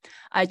condition,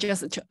 I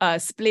just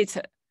split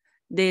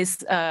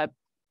these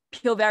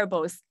pure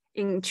variables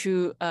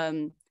into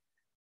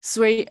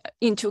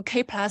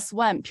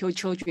k+1 pure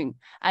children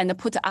and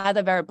put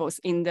other variables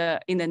in the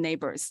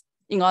neighbors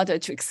in order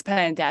to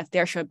explain that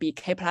there should be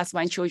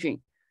k+1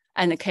 children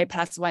and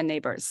k+1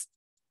 neighbors.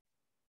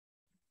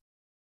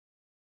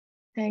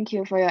 Thank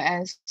you for your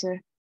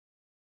answer.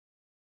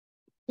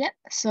 Yeah,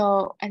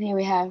 so I think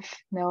we have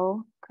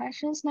no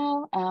questions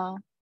now. I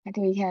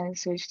think we can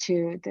switch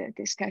to the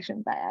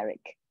discussion by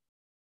Erich.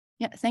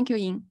 Yeah, thank you,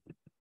 Ying.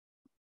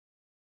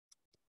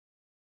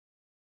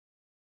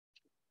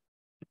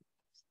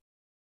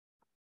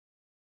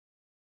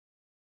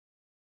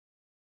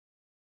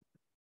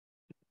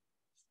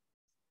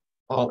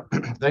 Well,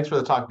 thanks for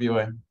the talk,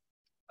 Biwei.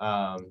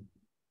 I've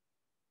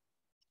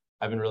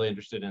been really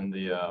interested in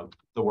the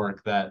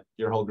work that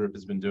your whole group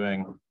has been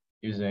doing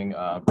using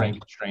brain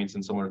constraints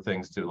and similar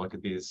things to look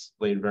at these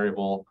latent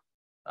variable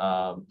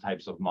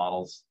types of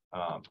models.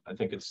 I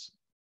think it's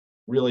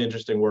really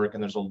interesting work,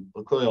 and there's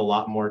clearly a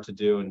lot more to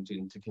do and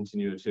to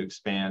continue to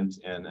expand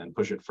and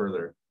push it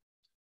further.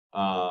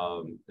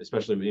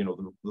 Especially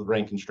the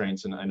rank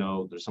constraints, and I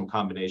know there's some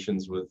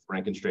combinations with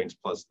rank constraints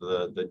plus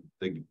the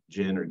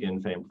GIN or GIN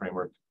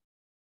framework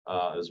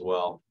as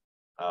well.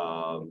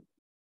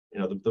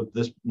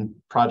 This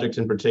project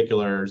in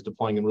particular is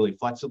deploying them really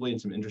flexibly in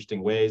some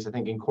interesting ways. I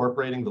think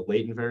incorporating the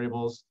latent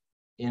variables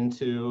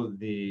into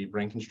the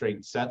brain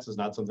constraint sets is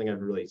not something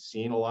I've really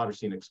seen a lot or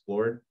seen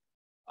explored.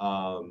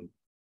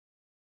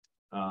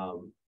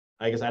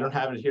 I guess I don't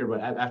have it here,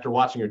 but after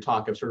watching your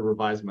talk, I've sort of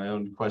revised my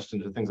own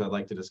questions or things I'd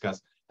like to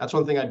discuss. That's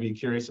one thing I'd be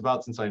curious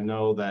about, since I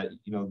know that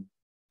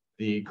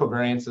the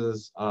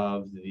covariances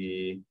of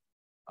the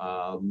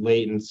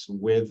latents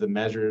with the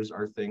measures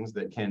are things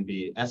that can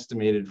be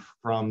estimated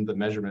from the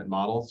measurement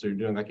model. So you're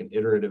doing like an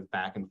iterative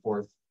back and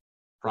forth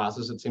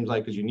process, it seems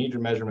like, because you need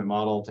your measurement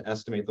model to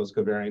estimate those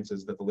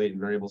covariances that the latent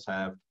variables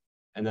have.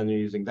 And then you're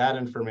using that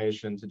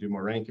information to do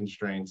more rank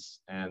constraints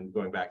and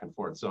going back and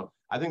forth. So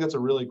I think that's a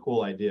really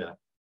cool idea.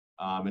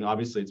 And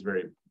obviously it's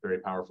very, very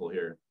powerful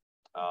here.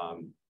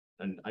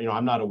 And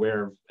I'm not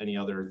aware of any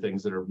other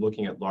things that are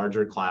looking at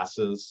larger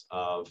classes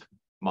of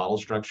model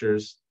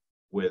structures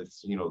with,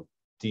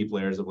 deep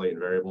layers of latent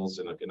variables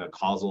in a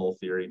causal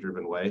theory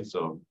driven way.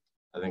 So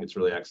I think it's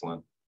really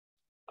excellent.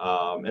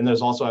 And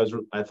there's also,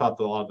 I thought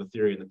that a lot of the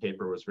theory in the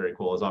paper was very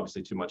cool. It's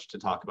obviously too much to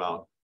talk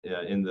about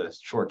in the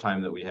short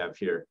time that we have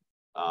here.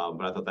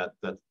 But I thought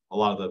that a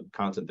lot of the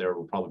content there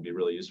will probably be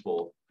really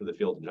useful for the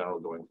field in general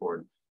going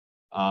forward.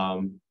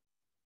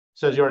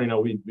 So as you already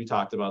know, we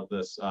talked about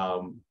this.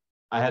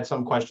 I had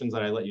some questions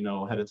that I let you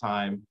know ahead of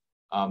time.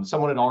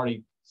 Someone had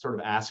already sort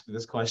of asked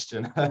this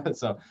question,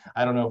 so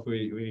I don't know if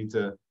we need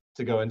to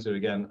go into it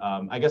again.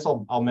 I guess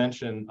I'll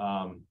mention,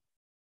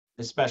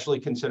 especially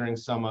considering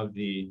some of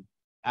the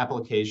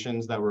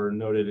applications that were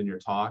noted in your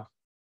talk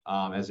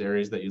as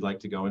areas that you'd like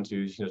to go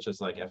into, just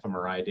like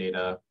fMRI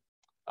data,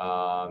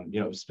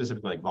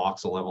 specifically like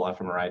voxel level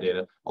fMRI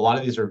data. A lot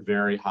of these are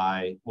very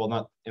high. Well,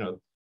 not,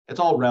 it's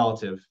all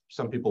relative.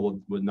 Some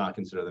people would not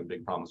consider them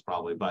big problems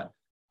probably, but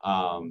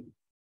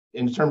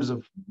in terms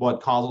of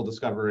what causal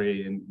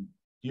discovery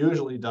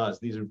usually does,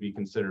 these would be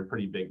considered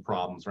pretty big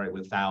problems, right,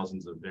 with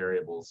thousands of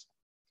variables.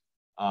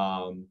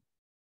 So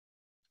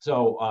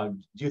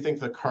do you think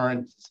the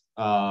current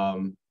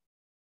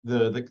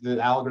the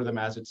algorithm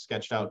as it's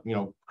sketched out,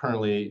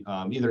 currently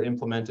either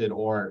implemented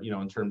or,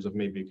 in terms of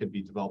maybe it could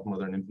be developed more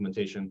than an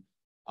implementation,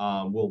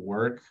 will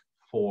work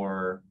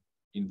for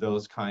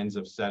those kinds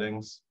of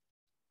settings.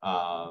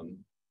 Yeah,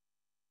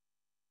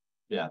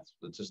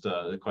 it's just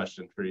a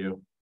question for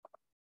you.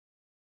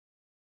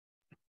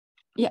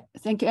 Yeah,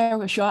 thank you,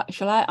 Eric.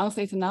 Shall I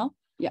answer it now?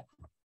 Yeah.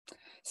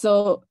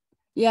 So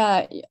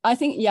yeah, I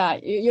think, yeah,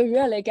 you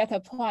really get a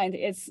point.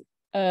 It's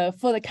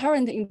for the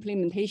current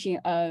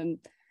implementation,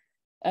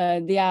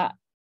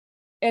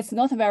 it's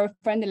not very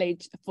friendly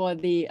for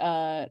the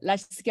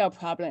large scale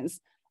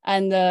problems.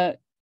 And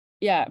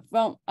yeah,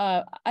 from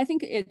I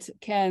think it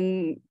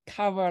can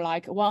cover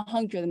like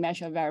 100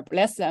 measured variables,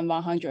 less than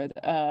 100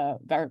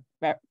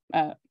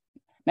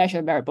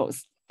 measured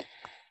variables.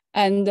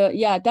 And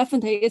yeah,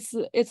 definitely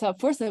it's a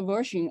first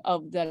version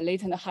of the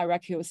latent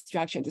hierarchical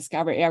structure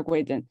discovery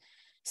algorithm.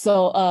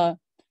 So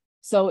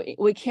so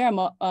we care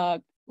more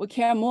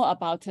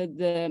about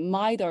the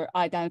milder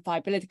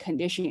identifiability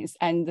conditions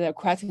and the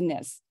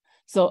correctness.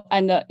 So,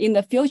 and in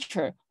the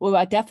future, we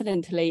will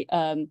definitely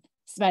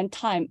spend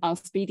time on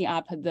speeding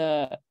up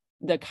the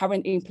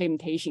current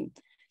implementation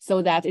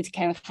so that it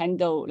can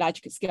handle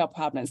large scale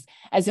problems.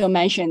 As you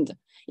mentioned,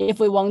 if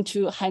we want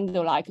to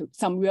handle like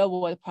some real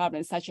world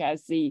problems such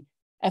as the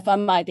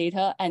fMRI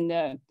data and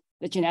the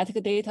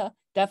genetic data,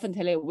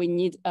 definitely we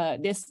need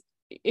this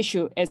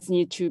issue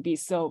need to be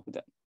solved.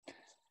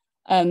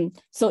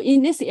 So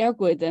in this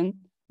algorithm,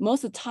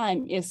 most of the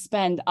time is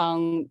spent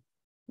on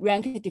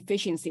rank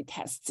deficiency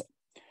tests.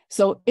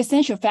 So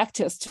essential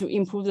factors to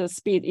improve the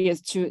speed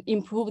is to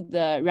improve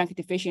the rank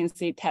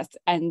deficiency test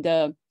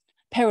and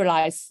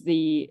parallelize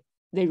the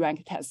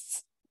rank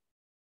tests.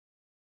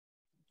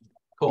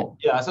 Cool.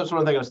 Yeah, that's sort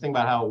of thing I was thinking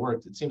about how it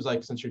worked. It seems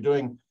like since you're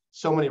doing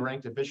so many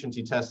rank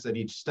deficiency tests at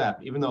each step,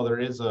 even though there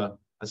is a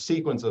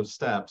sequence of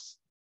steps,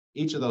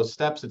 each of those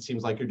steps, it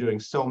seems like you're doing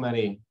so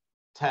many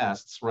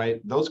tests,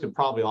 right? Those could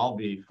probably all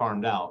be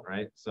farmed out,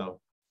 right?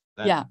 So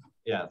that,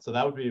 yeah, so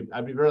that would be,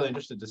 I'd be really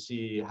interested to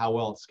see how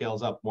well it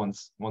scales up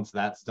once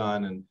that's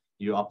done and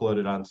you upload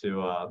it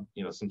onto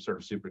some sort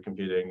of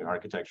supercomputing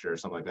architecture or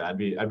something like that.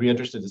 I'd be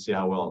interested to see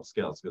how well it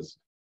scales, because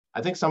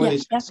I think some of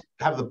these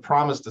have the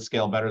promise to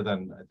scale better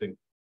than I think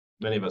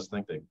many of us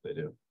think they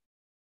do.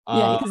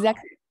 Yeah,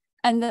 exactly.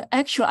 And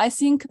actually, I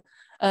think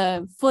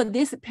for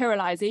this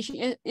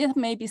parallelization, it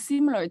may be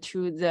similar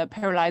to the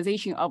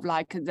parallelization of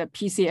like the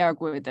PC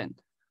algorithm,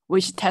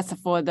 which tests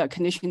for the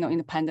conditional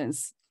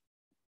independence.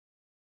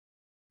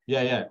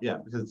 Yeah,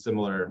 because it's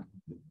similar.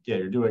 Yeah,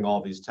 you're doing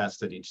all these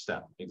tests at each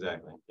step.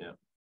 Exactly. Yeah.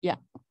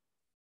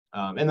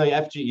 And the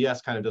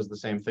FGES kind of does the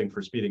same thing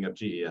for speeding up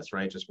GES,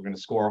 right? Just we're going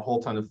to score a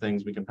whole ton of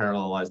things. We can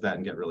parallelize that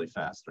and get really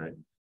fast, right?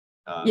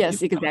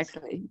 Yes,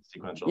 exactly.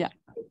 Sequential. Yeah.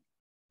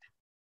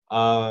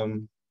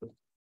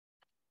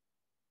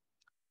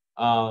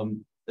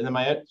 And then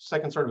my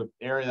second sort of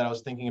area that I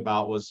was thinking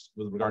about was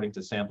regarding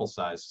to sample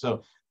size.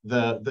 So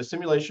the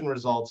simulation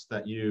results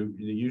that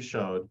you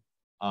showed,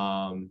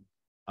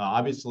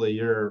 obviously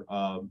your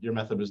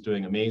method was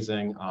doing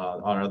amazing.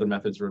 Our other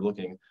methods were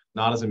looking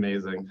not as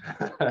amazing.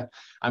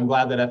 I'm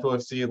glad that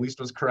FOFC at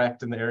least was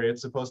correct in the area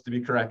it's supposed to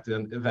be correct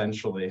in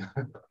eventually.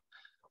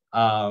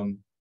 I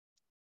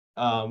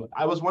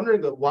was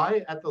wondering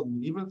why at the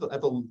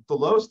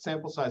lowest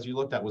sample size you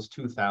looked at was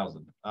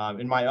 2,000.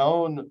 In my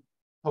own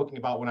poking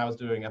about when I was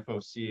doing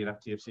FOC and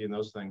FTFC and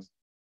those things,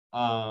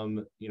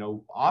 often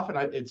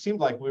it seemed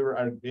like we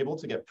were able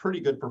to get pretty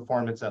good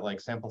performance at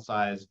like sample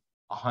size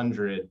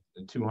 100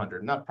 and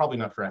 200. Probably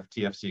not for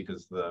FTFC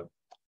because the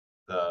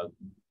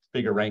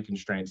bigger rank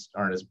constraints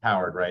aren't as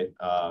powered, right?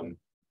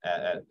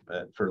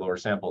 For lower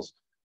samples,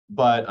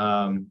 but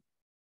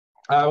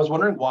I was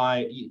wondering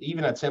why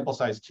even at sample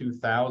size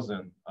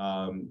 2,000,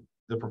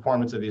 the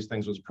performance of these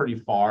things was pretty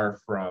far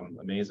from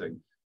amazing.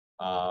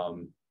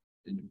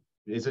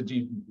 Do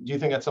you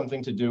think that's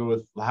something to do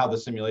with how the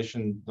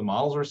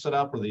models were set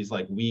up? Were these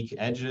like weak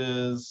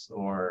edges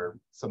or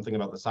something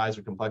about the size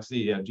or complexity?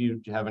 Yeah, do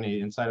you have any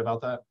insight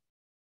about that?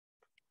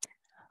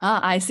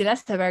 I see.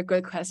 That's a very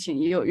good question.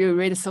 You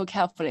read it so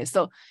carefully.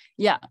 So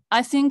yeah,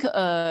 I think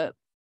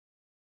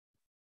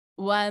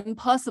one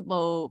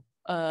possible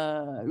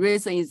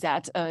reason is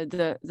that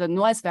the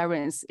noise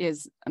variance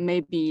is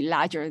maybe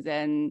larger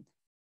than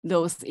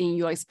those in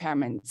your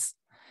experiments.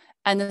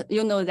 And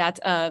you know that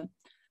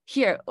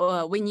here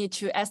we need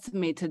to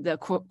estimate the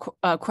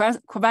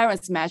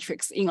covariance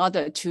matrix in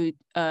order to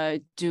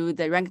do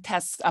the rank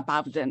tests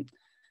above them.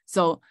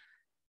 So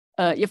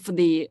if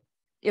the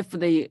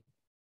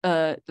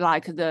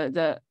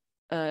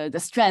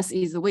strength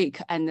is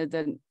weak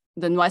and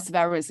the noise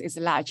variance is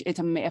large, it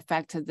may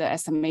affect the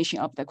estimation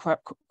of the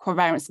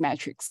covariance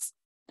matrix.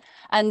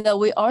 And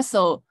we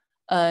also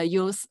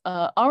use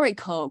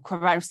Oracle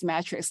covariance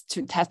matrix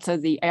to test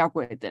the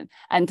algorithm,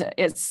 and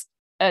it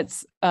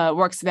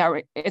works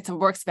very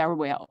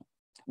well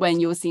when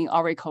using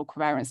Oracle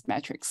covariance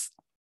matrix.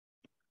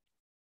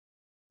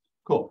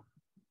 Cool.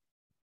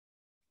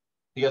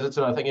 Because it's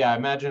another thing. Yeah, I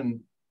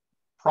imagine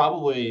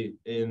probably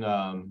in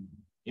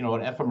you know,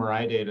 in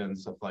fMRI data and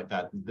stuff like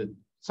that,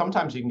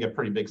 sometimes you can get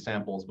pretty big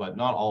samples, but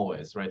not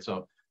always, right?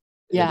 So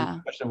yeah,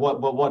 question of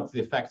what's the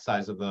effect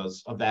size of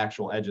the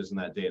actual edges in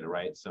that data,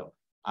 right? So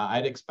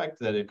I'd expect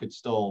that it could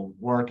still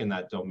work in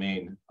that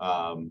domain,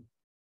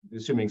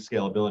 assuming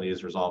scalability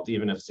is resolved,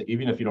 even if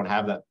you don't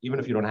have that, even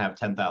if you don't have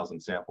 10,000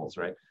 samples,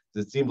 right?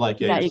 It seemed like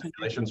your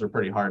simulations are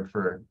pretty hard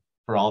for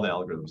all the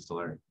algorithms to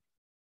learn.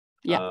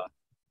 Yeah.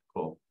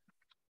 Cool.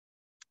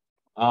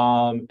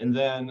 And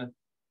then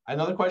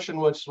another question,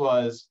 which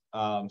was,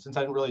 since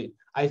I didn't really,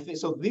 I think,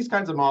 so these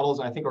kinds of models,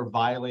 I think, are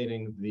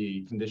violating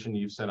the condition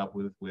you've set up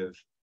with the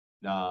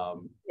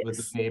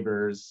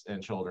neighbors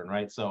and children,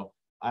 right? So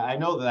I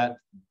know that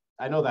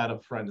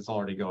up front it's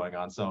already going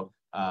on. So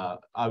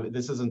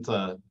this isn't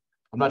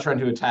I'm not trying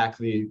to attack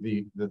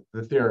the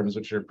theorems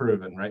which are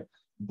proven, right?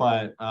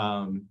 But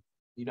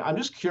you know, I'm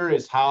just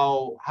curious,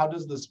 how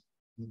does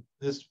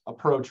this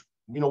approach,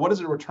 you know, what does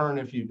it return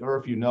if you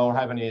know or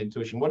have any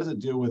intuition? What does it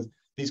do with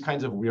these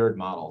kinds of weird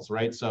models,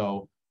 right?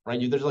 So,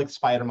 right, there's like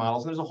spider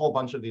models, and there's a whole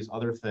bunch of these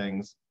other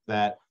things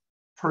that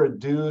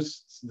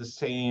produce the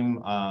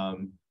same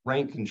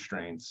rank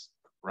constraints,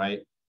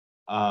 right?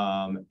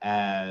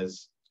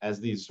 As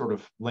these sort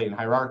of latent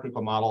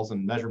hierarchical models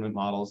and measurement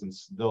models and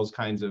those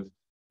kinds of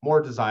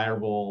more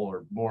desirable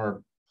or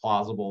more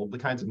plausible, the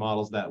kinds of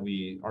models that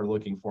we are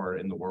looking for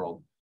in the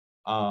world.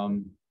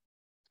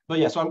 But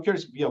yeah, so I'm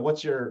curious, you know,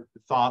 what's your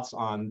thoughts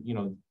on, you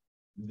know,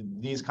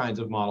 these kinds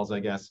of models, I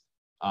guess,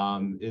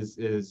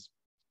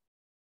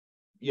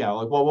 yeah,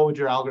 like, well, what would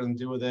your algorithm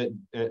do with it?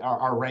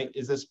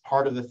 Is this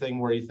part of the thing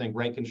where you think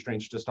rank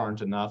constraints just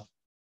aren't enough,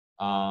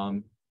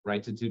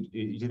 right? Do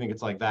you think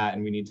it's like that,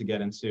 and we need to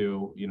get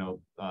into, you know,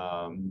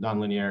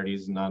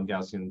 nonlinearities,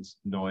 non-Gaussian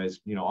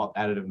noise, you know,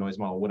 additive noise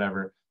model,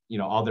 whatever, you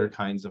know, other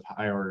kinds of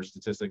higher order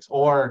statistics,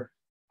 or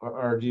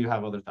do you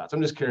have other thoughts?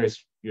 I'm just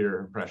curious your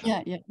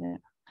impression. Yeah.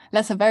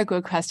 That's a very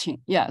good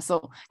question. Yeah.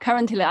 So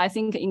currently, I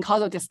think in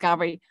causal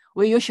discovery,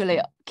 we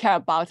usually care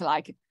about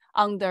like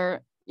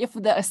if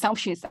the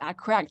assumptions are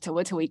correct,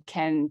 what we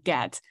can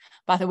get,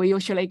 but we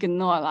usually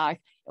ignore like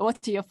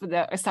what if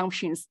the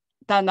assumptions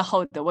don't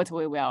hold, what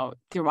we will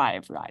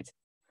derive, right?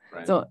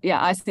 So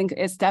yeah, I think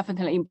it's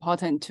definitely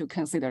important to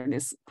consider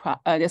these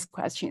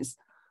questions.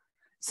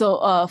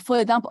 So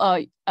for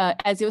example,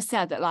 as you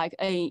said, like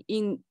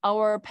in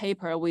our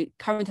paper, we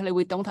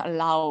currently don't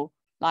allow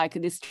like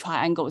these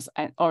triangles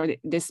or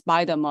these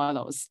spider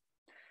models.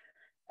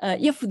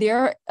 If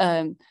the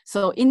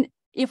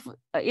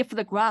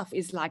graph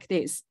is like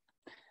this,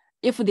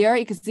 if there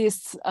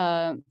exists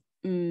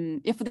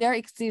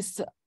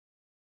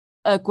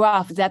a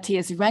graph that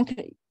is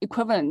rank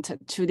equivalent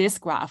to this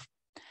graph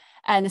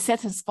and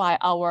satisfy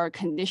our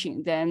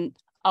condition, then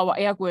our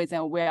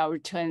algorithm will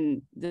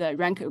return the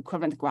rank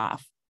equivalent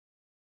graph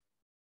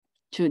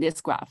to this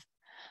graph.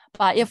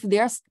 But if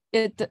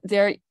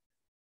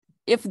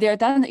there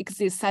doesn't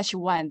exist such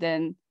one,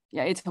 then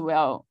yeah, it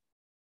will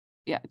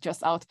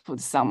just output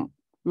some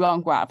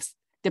wrong graphs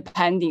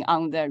depending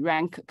on the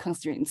rank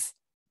constraints.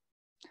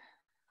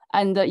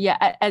 And yeah,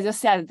 as I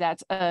said,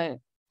 that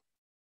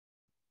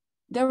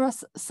there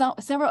was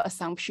several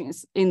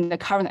assumptions in the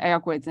current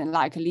algorithm,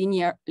 like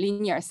linear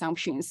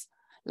assumptions,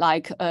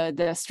 like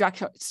the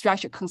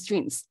structure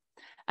constraints.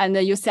 And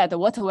you said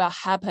what will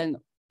happen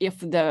if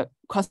the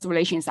cross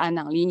relations are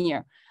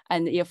nonlinear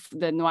and if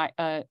the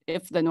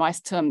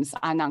noise terms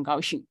are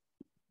non-Gaussian.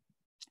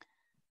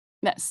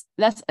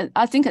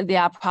 I think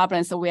there are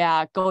problems we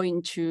are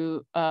going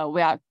to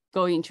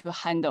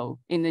handle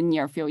in the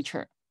near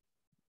future.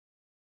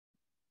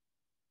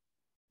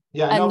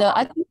 Yeah, and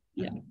I think,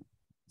 yeah.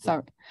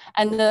 Sorry,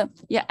 and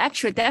yeah,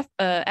 actually,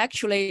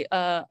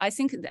 I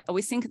think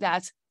we think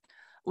that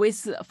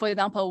with, for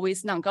example,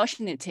 with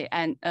non-Gaussianity,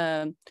 and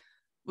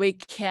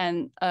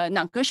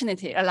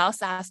non-Gaussianity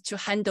allows us to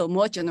handle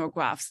more general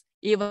graphs,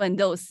 even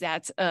those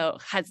that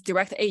has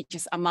direct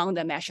edges among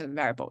the measured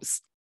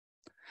variables.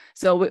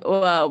 So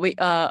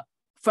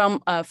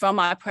from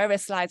our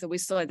previous slides, we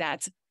saw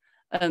that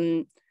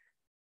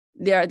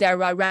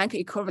there are rank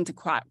equivalent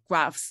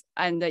graphs,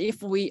 and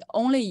if we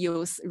only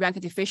use rank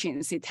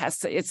deficiency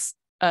tests, it's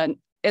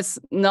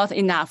not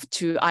enough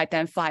to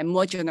identify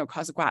more general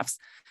causal graphs.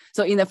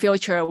 So in the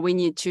future, we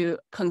need to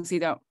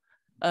consider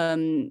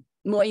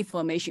more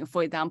information,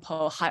 for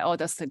example, high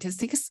order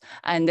statistics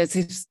and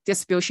the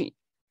distribution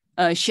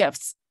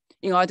shifts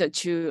in order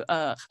to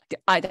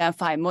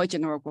identify more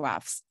general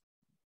graphs.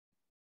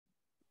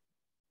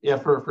 Yeah,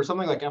 for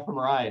something like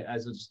fMRI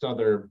as just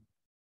another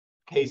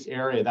case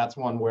area, that's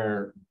one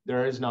where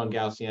there is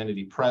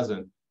non-Gaussianity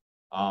present.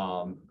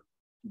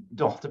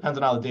 Depends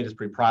on how the data is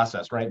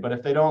pre-processed, right? But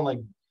if they don't, like,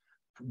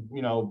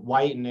 you know,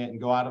 whiten it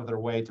and go out of their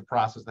way to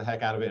process the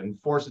heck out of it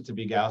and force it to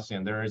be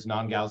Gaussian, there is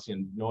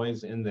non-Gaussian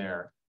noise in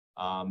there.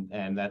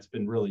 And that's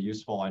been really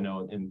useful, I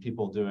know, in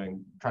people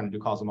trying to do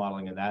causal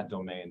modeling in that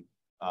domain,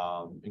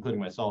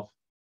 including myself.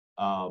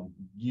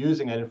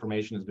 Using that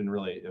information has been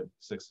really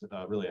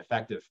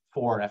effective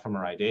for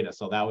fMRI data.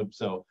 So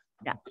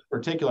yeah, in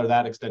particular,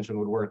 that extension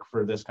would work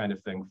for this kind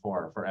of thing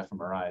for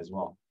fMRI as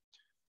well.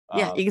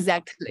 Yeah,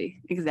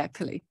 exactly.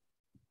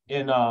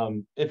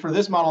 And for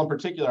this model in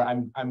particular,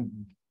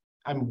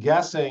 I'm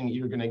guessing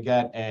you're going to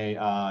get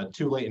a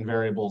 2 latent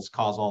variables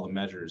cause all the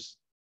measures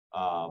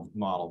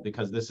model,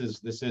 because this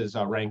is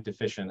rank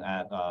deficient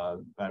at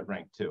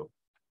rank 2,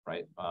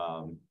 right?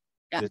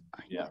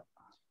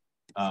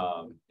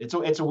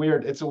 It's a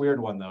weird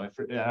one though. I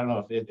don't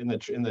know if in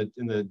the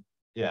in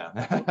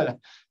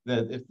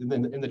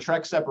the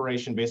Trek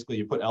separation, basically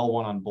you put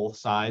L1 on both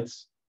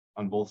sides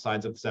of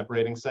the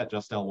separating set,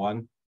 just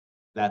L1.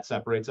 That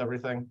separates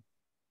everything.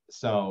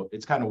 So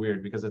it's kind of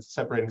weird because it's a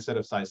separating set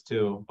of size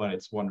 2, but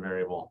it's one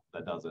variable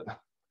that does it.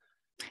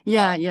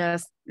 Yeah,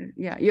 yes.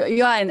 Yeah,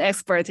 you are an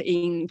expert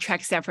in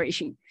track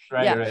separation.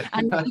 Right, Right.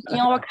 And in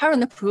our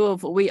current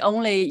proof, we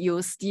only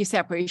use D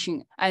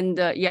separation. And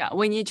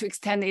we need to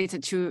extend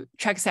it to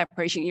track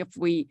separation if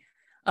we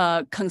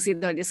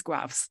consider these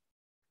graphs.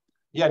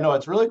 Yeah, no,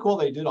 it's really cool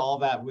they did all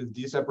that with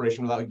D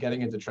separation without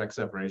getting into track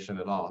separation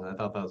at all. I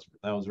thought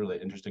that was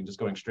really interesting. Just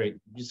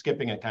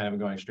skipping it kind of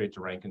and going straight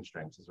to rank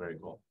constraints is very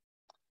cool.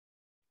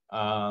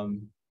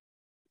 I'll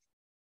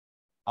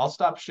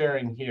stop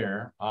sharing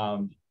here.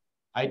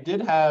 I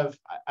did have,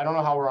 I don't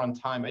know how we're on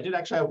time. I did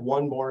actually have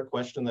one more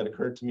question that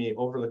occurred to me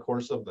over the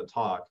course of the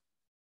talk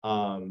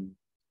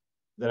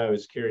that I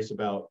was curious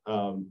about.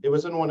 It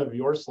was in one of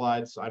your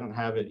slides, so I don't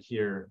have it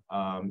here.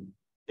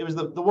 It was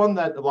the one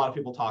that a lot of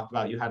people talked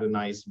about. You had a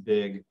nice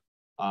big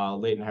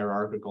latent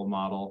hierarchical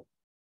model.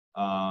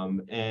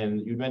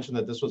 And you mentioned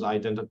that this was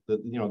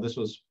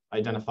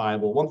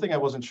identifiable. One thing I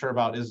wasn't sure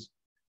about is,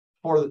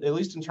 at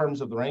least in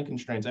terms of the rank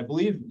constraints, I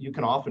believe you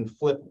can often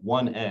flip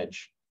one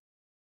edge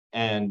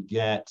and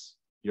get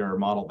your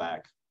model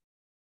back.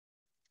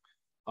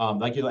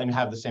 And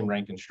have the same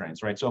rank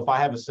constraints, right? So if I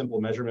have a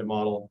simple measurement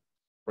model,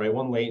 right,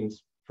 one latent,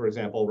 for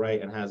example,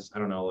 right, and has, I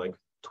don't know, like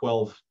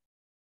 12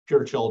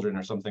 pure children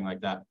or something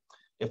like that.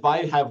 If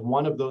I have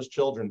one of those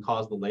children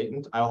cause the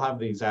latent, I'll have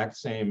the exact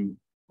same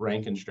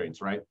rank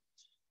constraints, right?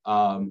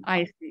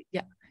 I see,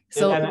 yeah.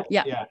 So,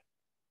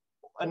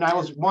 And I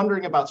was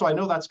wondering about, so I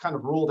know that's kind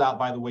of ruled out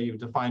by the way you've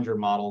defined your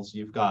models.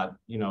 You've got,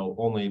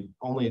 only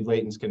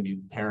latents can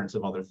be parents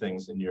of other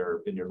things in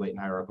your latent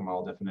hierarchical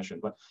model definition.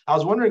 But I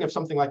was wondering if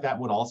something like that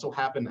would also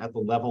happen at the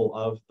level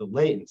of the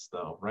latents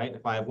though, right?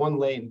 If I have one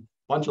latent,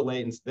 bunch of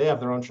latents, they have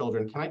their own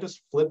children. Can I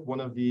just flip one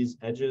of these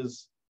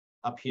edges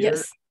up here?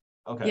 Yes.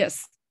 Okay.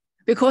 Yes.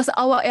 Because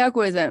our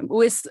algorithm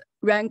with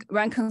rank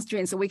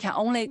constraints, we can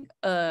only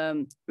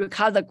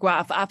record the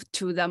graph up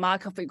to the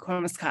Markov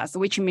equivalence class,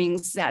 which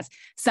means that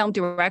some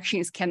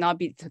directions cannot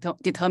be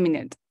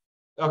determined.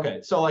 Okay,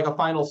 so like a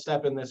final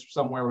step in this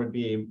somewhere would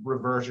be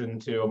reversion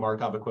to a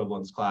Markov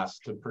equivalence class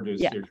to produce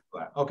your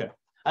class. Okay,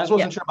 I just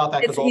wasn't sure about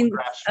that because all the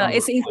graphs.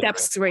 It's in step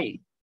 3.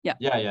 Yeah.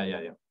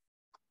 Yeah.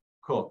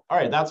 Cool. All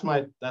right, that's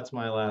my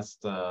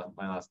last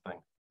thing.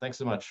 Thanks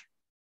so much.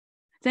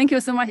 Thank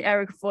you so much,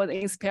 Eric, for the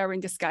inspiring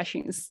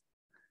discussions.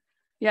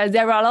 Yeah,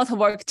 there are a lot of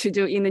work to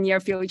do in the near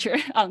future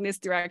on this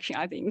direction,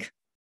 I think.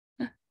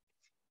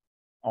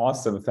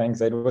 Awesome, thanks.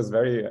 It was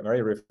very,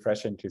 very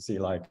refreshing to see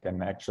like an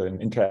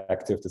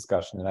interactive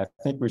discussion. And I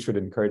think we should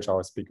encourage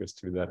our speakers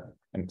to do that,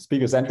 and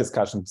speakers and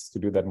discussions to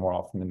do that more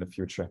often in the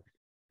future.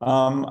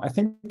 I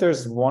think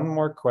there's one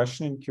more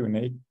question in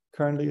Q&A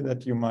currently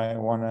that you might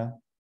want to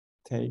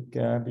take,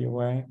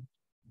 Biwei.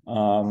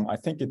 I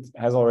think it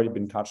has already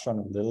been touched on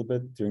a little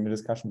bit during the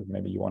discussion, but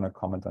maybe you want to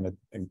comment on it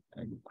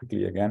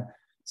quickly again.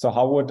 So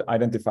how would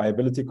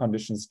identifiability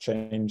conditions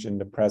change in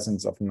the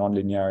presence of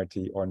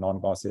nonlinearity or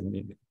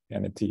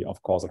non-Gaussianity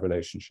of causal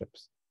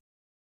relationships?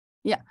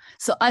 Yeah,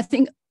 so I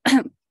think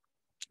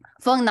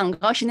for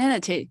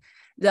non-Gaussianity,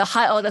 the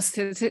high-order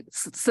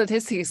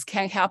statistics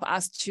can help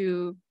us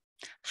to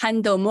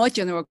handle more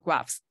general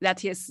graphs.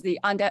 That is, the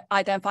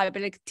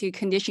identifiability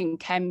condition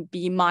can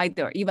be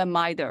milder, even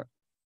milder.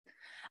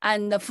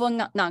 And for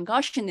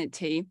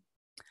non-Gaussianity,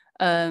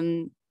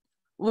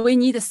 we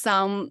need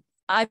some,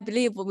 I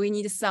believe we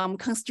need some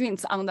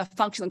constraints on the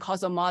functional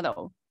causal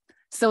model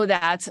so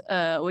that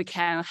we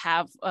can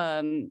have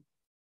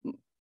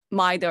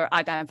milder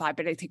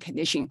identifiability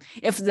condition.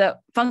 If the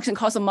function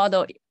causal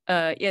model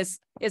is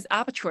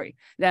arbitrary,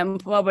 then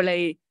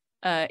probably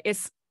the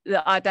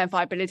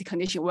identifiability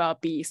condition will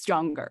be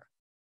stronger.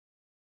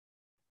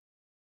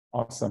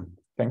 Awesome,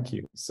 thank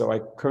you. So I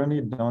currently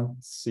don't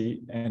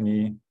see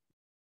any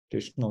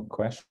additional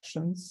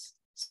questions,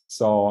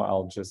 so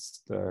I'll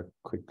just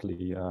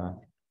quickly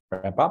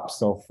wrap up.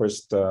 So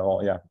first,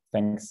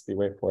 thanks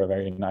Biwei for a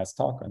very nice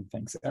talk, and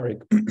thanks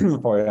Eric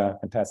for a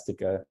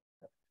fantastic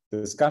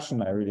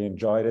discussion. I really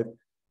enjoyed it.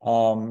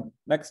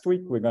 Next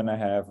week we're gonna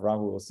have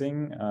Rahul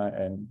Singh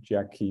and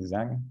Jiaqi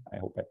Zhang. I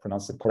hope I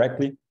pronounced it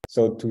correctly.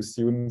 So 2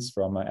 students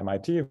from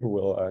MIT who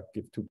will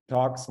give 2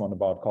 talks, one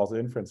about causal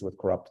inference with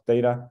corrupt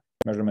data,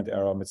 measurement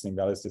error, missing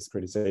values,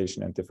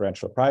 discretization, and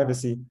differential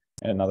privacy,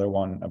 and another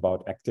one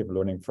about active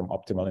learning from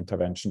optimal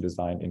intervention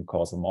design in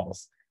causal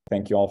models.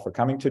 Thank you all for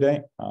coming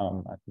today.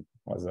 I think it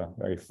was a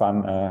very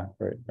fun,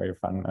 very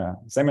fun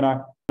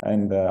seminar,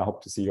 and I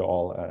hope to see you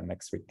all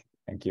next week.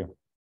 Thank you.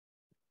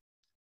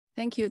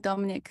 Thank you,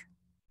 Dominic.